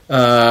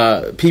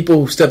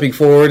 people stepping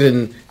forward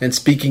and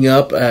speaking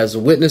up as a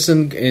witness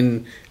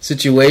in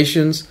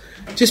situations,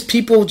 just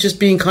people just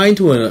being kind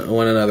to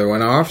one another.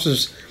 When our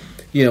officers,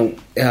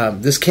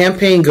 this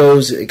campaign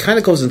goes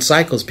in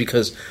cycles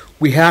because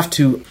we have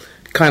to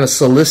kind of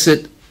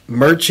solicit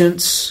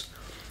merchants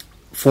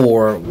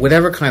for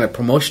whatever kind of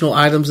promotional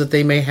items that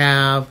they may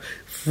have,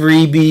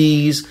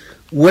 freebies,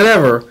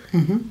 whatever.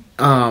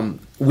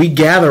 We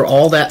gather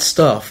all that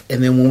stuff,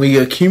 and then when we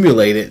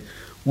accumulate it,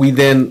 we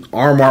then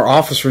arm our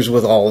officers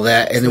with all of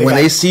that. And then when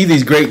they see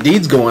these great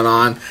deeds going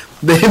on,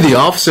 then the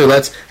officer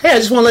hey, I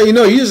just want to let you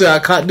know, you just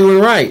got caught doing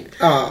right.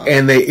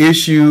 And they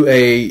issue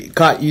a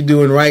Caught You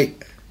Doing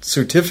Right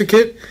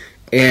certificate,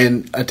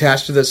 and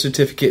attached to that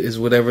certificate is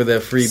whatever the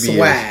freebie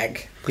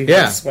swag.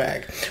 is.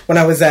 Swag. When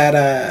I was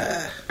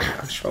at,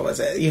 what was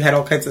it? You had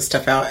all kinds of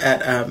stuff out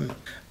at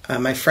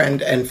my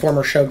friend and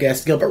former show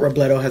guest Gilbert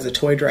Robledo has a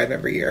toy drive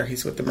every year.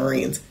 He's with the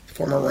Marines,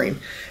 former Marine,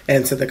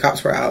 and so the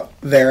cops were out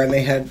there and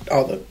they had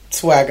all the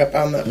swag up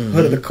on the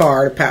hood of the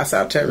car to pass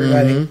out to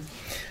everybody.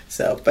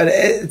 So, but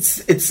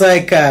it's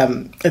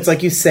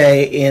like you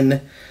say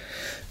in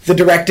the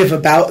directive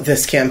about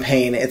this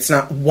campaign. It's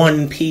not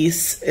one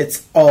piece;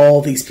 it's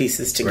all these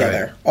pieces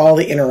together, all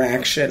the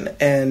interaction,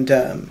 and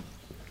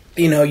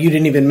you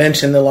didn't even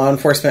mention the law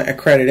enforcement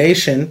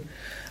accreditation.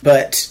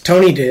 But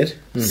Tony did.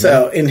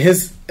 So in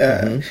his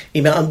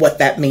email on what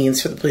that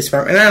means for the police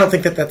department. And I don't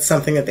think that that's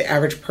something that the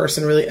average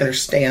person really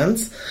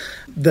understands,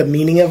 the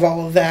meaning of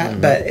all of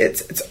that. But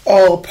it's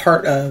all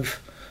part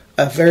of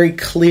a very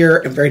clear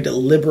and very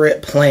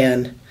deliberate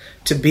plan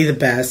to be the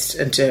best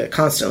and to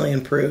constantly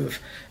improve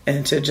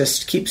and to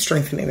just keep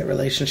strengthening the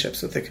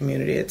relationships with the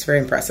community. It's very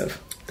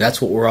impressive.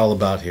 That's what we're all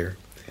about here.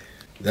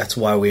 That's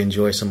why we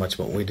enjoy so much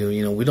what we do.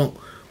 We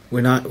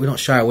don't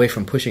shy away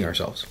from pushing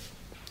ourselves.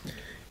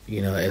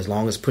 As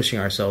long as pushing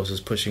ourselves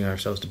is pushing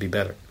ourselves to be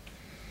better.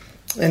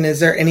 And is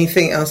there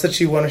anything else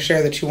that you want to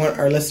share that you want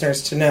our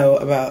listeners to know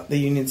about their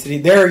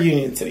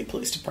Union City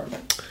Police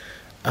Department?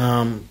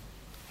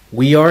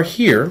 We are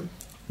here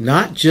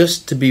not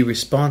just to be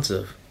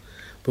responsive,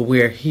 but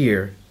we are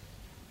here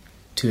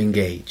to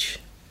engage.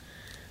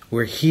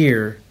 We're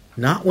here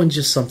not when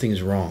just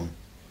something's wrong,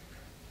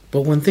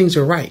 but when things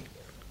are right.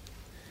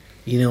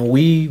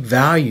 We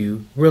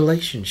value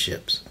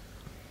relationships.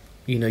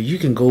 You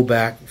can go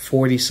back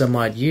 40 some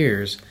odd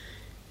years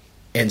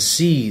and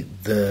see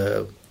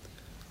the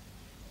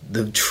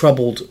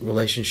troubled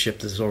relationship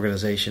this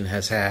organization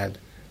has had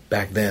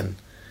back then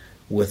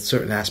with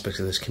certain aspects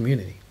of this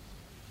community.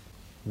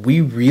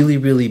 We really,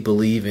 really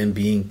believe in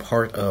being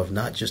part of,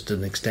 not just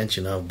an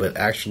extension of, but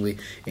actually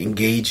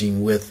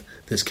engaging with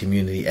this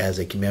community as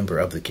a member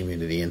of the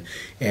community.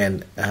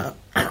 And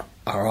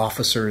our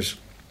officers,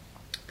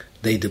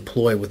 they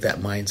deploy with that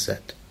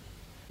mindset.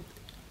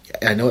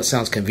 I know it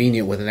sounds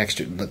convenient with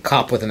the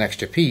cop with an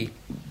extra P,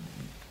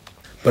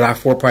 but our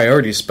 4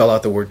 priorities spell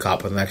out the word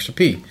cop with an extra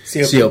P,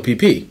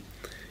 COPP.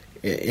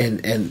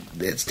 And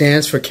it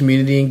stands for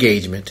community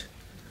engagement,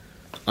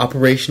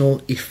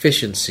 operational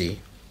efficiency,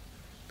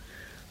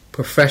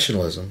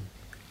 professionalism,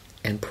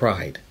 and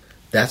pride.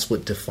 That's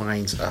what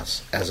defines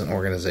us as an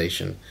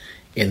organization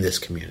in this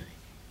community.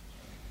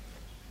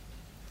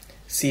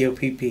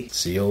 COPP.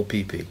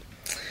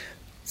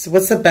 So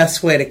what's the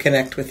best way to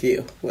connect with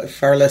you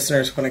if our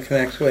listeners want to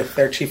connect with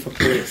their chief of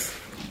police?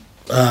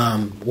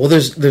 Well,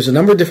 there's a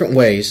number of different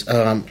ways,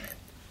 and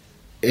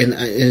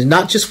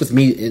not just with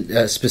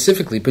me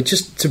specifically, but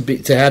just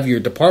to have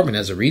your department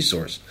as a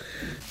resource.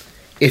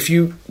 If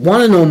you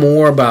want to know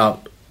more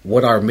about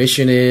what our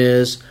mission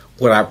is,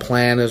 what our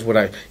plan is,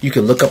 you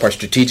can look up our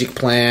strategic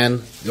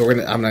plan.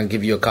 I'm going to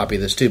give you a copy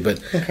of this too, but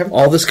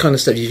all this kind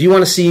of stuff. If you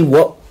want to see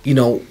what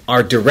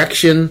our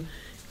direction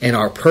and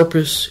our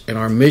purpose and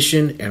our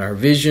mission and our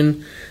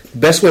vision, the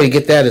best way to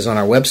get that is on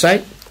our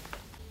website,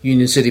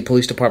 Union City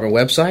Police Department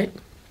website.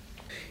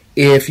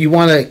 If you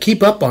want to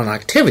keep up on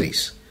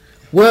activities,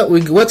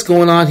 what's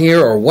going on here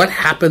or what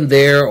happened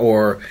there,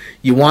 or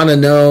you want to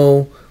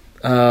know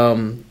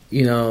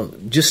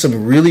just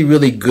some really,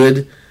 really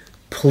good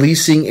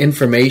policing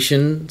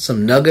information,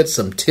 some nuggets,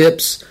 some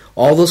tips,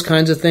 all those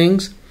kinds of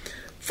things,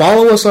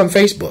 follow us on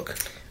Facebook.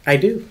 I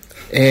do.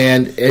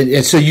 And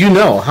so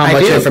how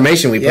much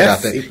information we put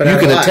out there. You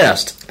can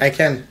attest. I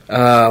can.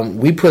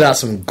 We put out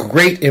some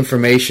great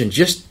information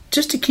just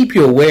to keep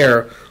you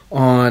aware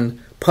on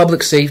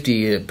public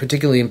safety,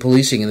 particularly in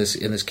policing in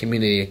this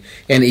community,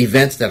 and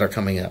events that are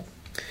coming up.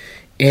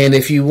 And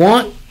if you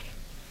want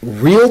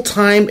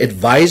real-time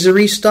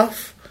advisory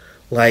stuff,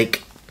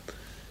 like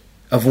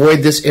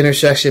avoid this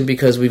intersection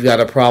because we've got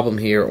a problem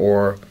here,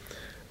 or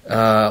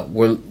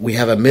we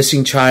have a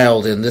missing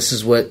child and this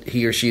is what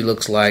he or she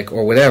looks like,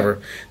 or whatever,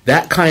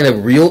 that kind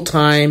of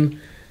real-time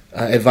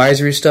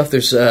advisory stuff,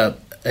 there's a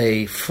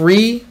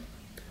free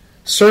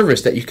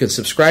service that you can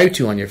subscribe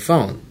to on your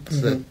phone.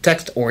 It's a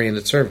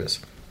text-oriented service.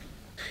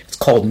 It's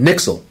called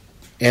Nixle,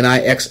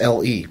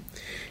 Nixle.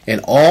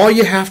 And all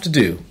you have to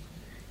do,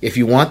 if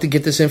you want to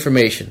get this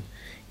information,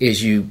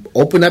 is you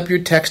open up your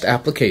text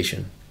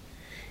application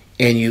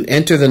and you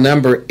enter the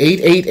number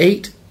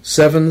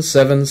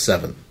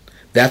 888-777.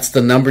 That's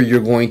the number you're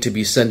going to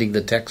be sending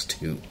the text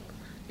to,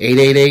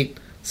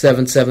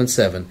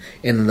 888-777. And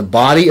in the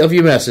body of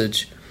your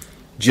message,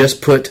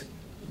 just put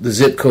the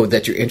zip code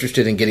that you're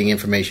interested in getting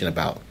information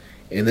about.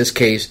 In this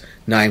case,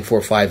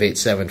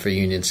 94587 for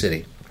Union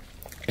City.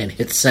 And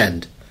hit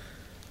send.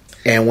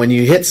 And when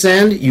you hit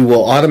send, you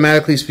will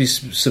automatically be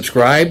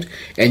subscribed,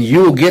 and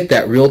you will get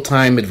that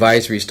real-time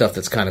advisory stuff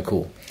that's kind of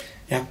cool.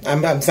 Yeah,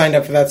 I'm signed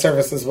up for that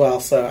service as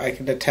well, so I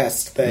can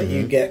attest that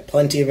you get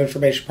plenty of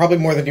information, probably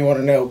more than you want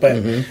to know,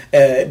 but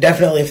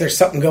definitely if there's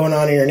something going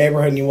on in your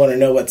neighborhood and you want to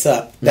know what's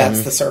up,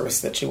 that's the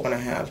service that you want to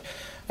have.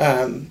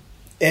 And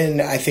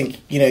I think,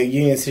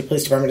 Union City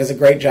Police Department does a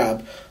great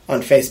job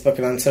on Facebook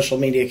and on social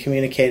media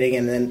communicating,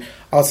 and then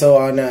also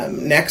on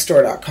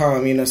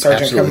Nextdoor.com,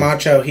 Sergeant Absolutely.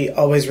 Camacho, he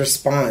always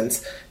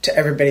responds to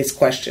everybody's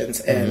questions,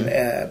 and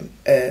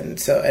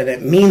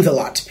it means a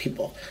lot to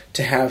people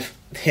to have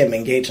him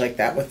engage like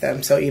that with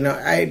them. So,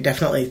 I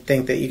definitely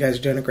think that you guys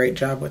are doing a great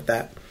job with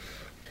that.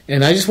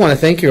 And I just want to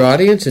thank your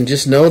audience, and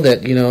just know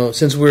that,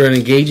 since we're an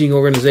engaging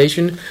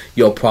organization,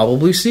 you'll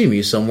probably see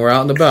me somewhere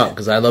out and about,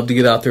 because I love to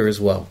get out there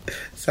as well.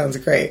 Sounds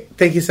great.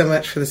 Thank you so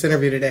much for this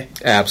interview today.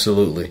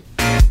 Absolutely.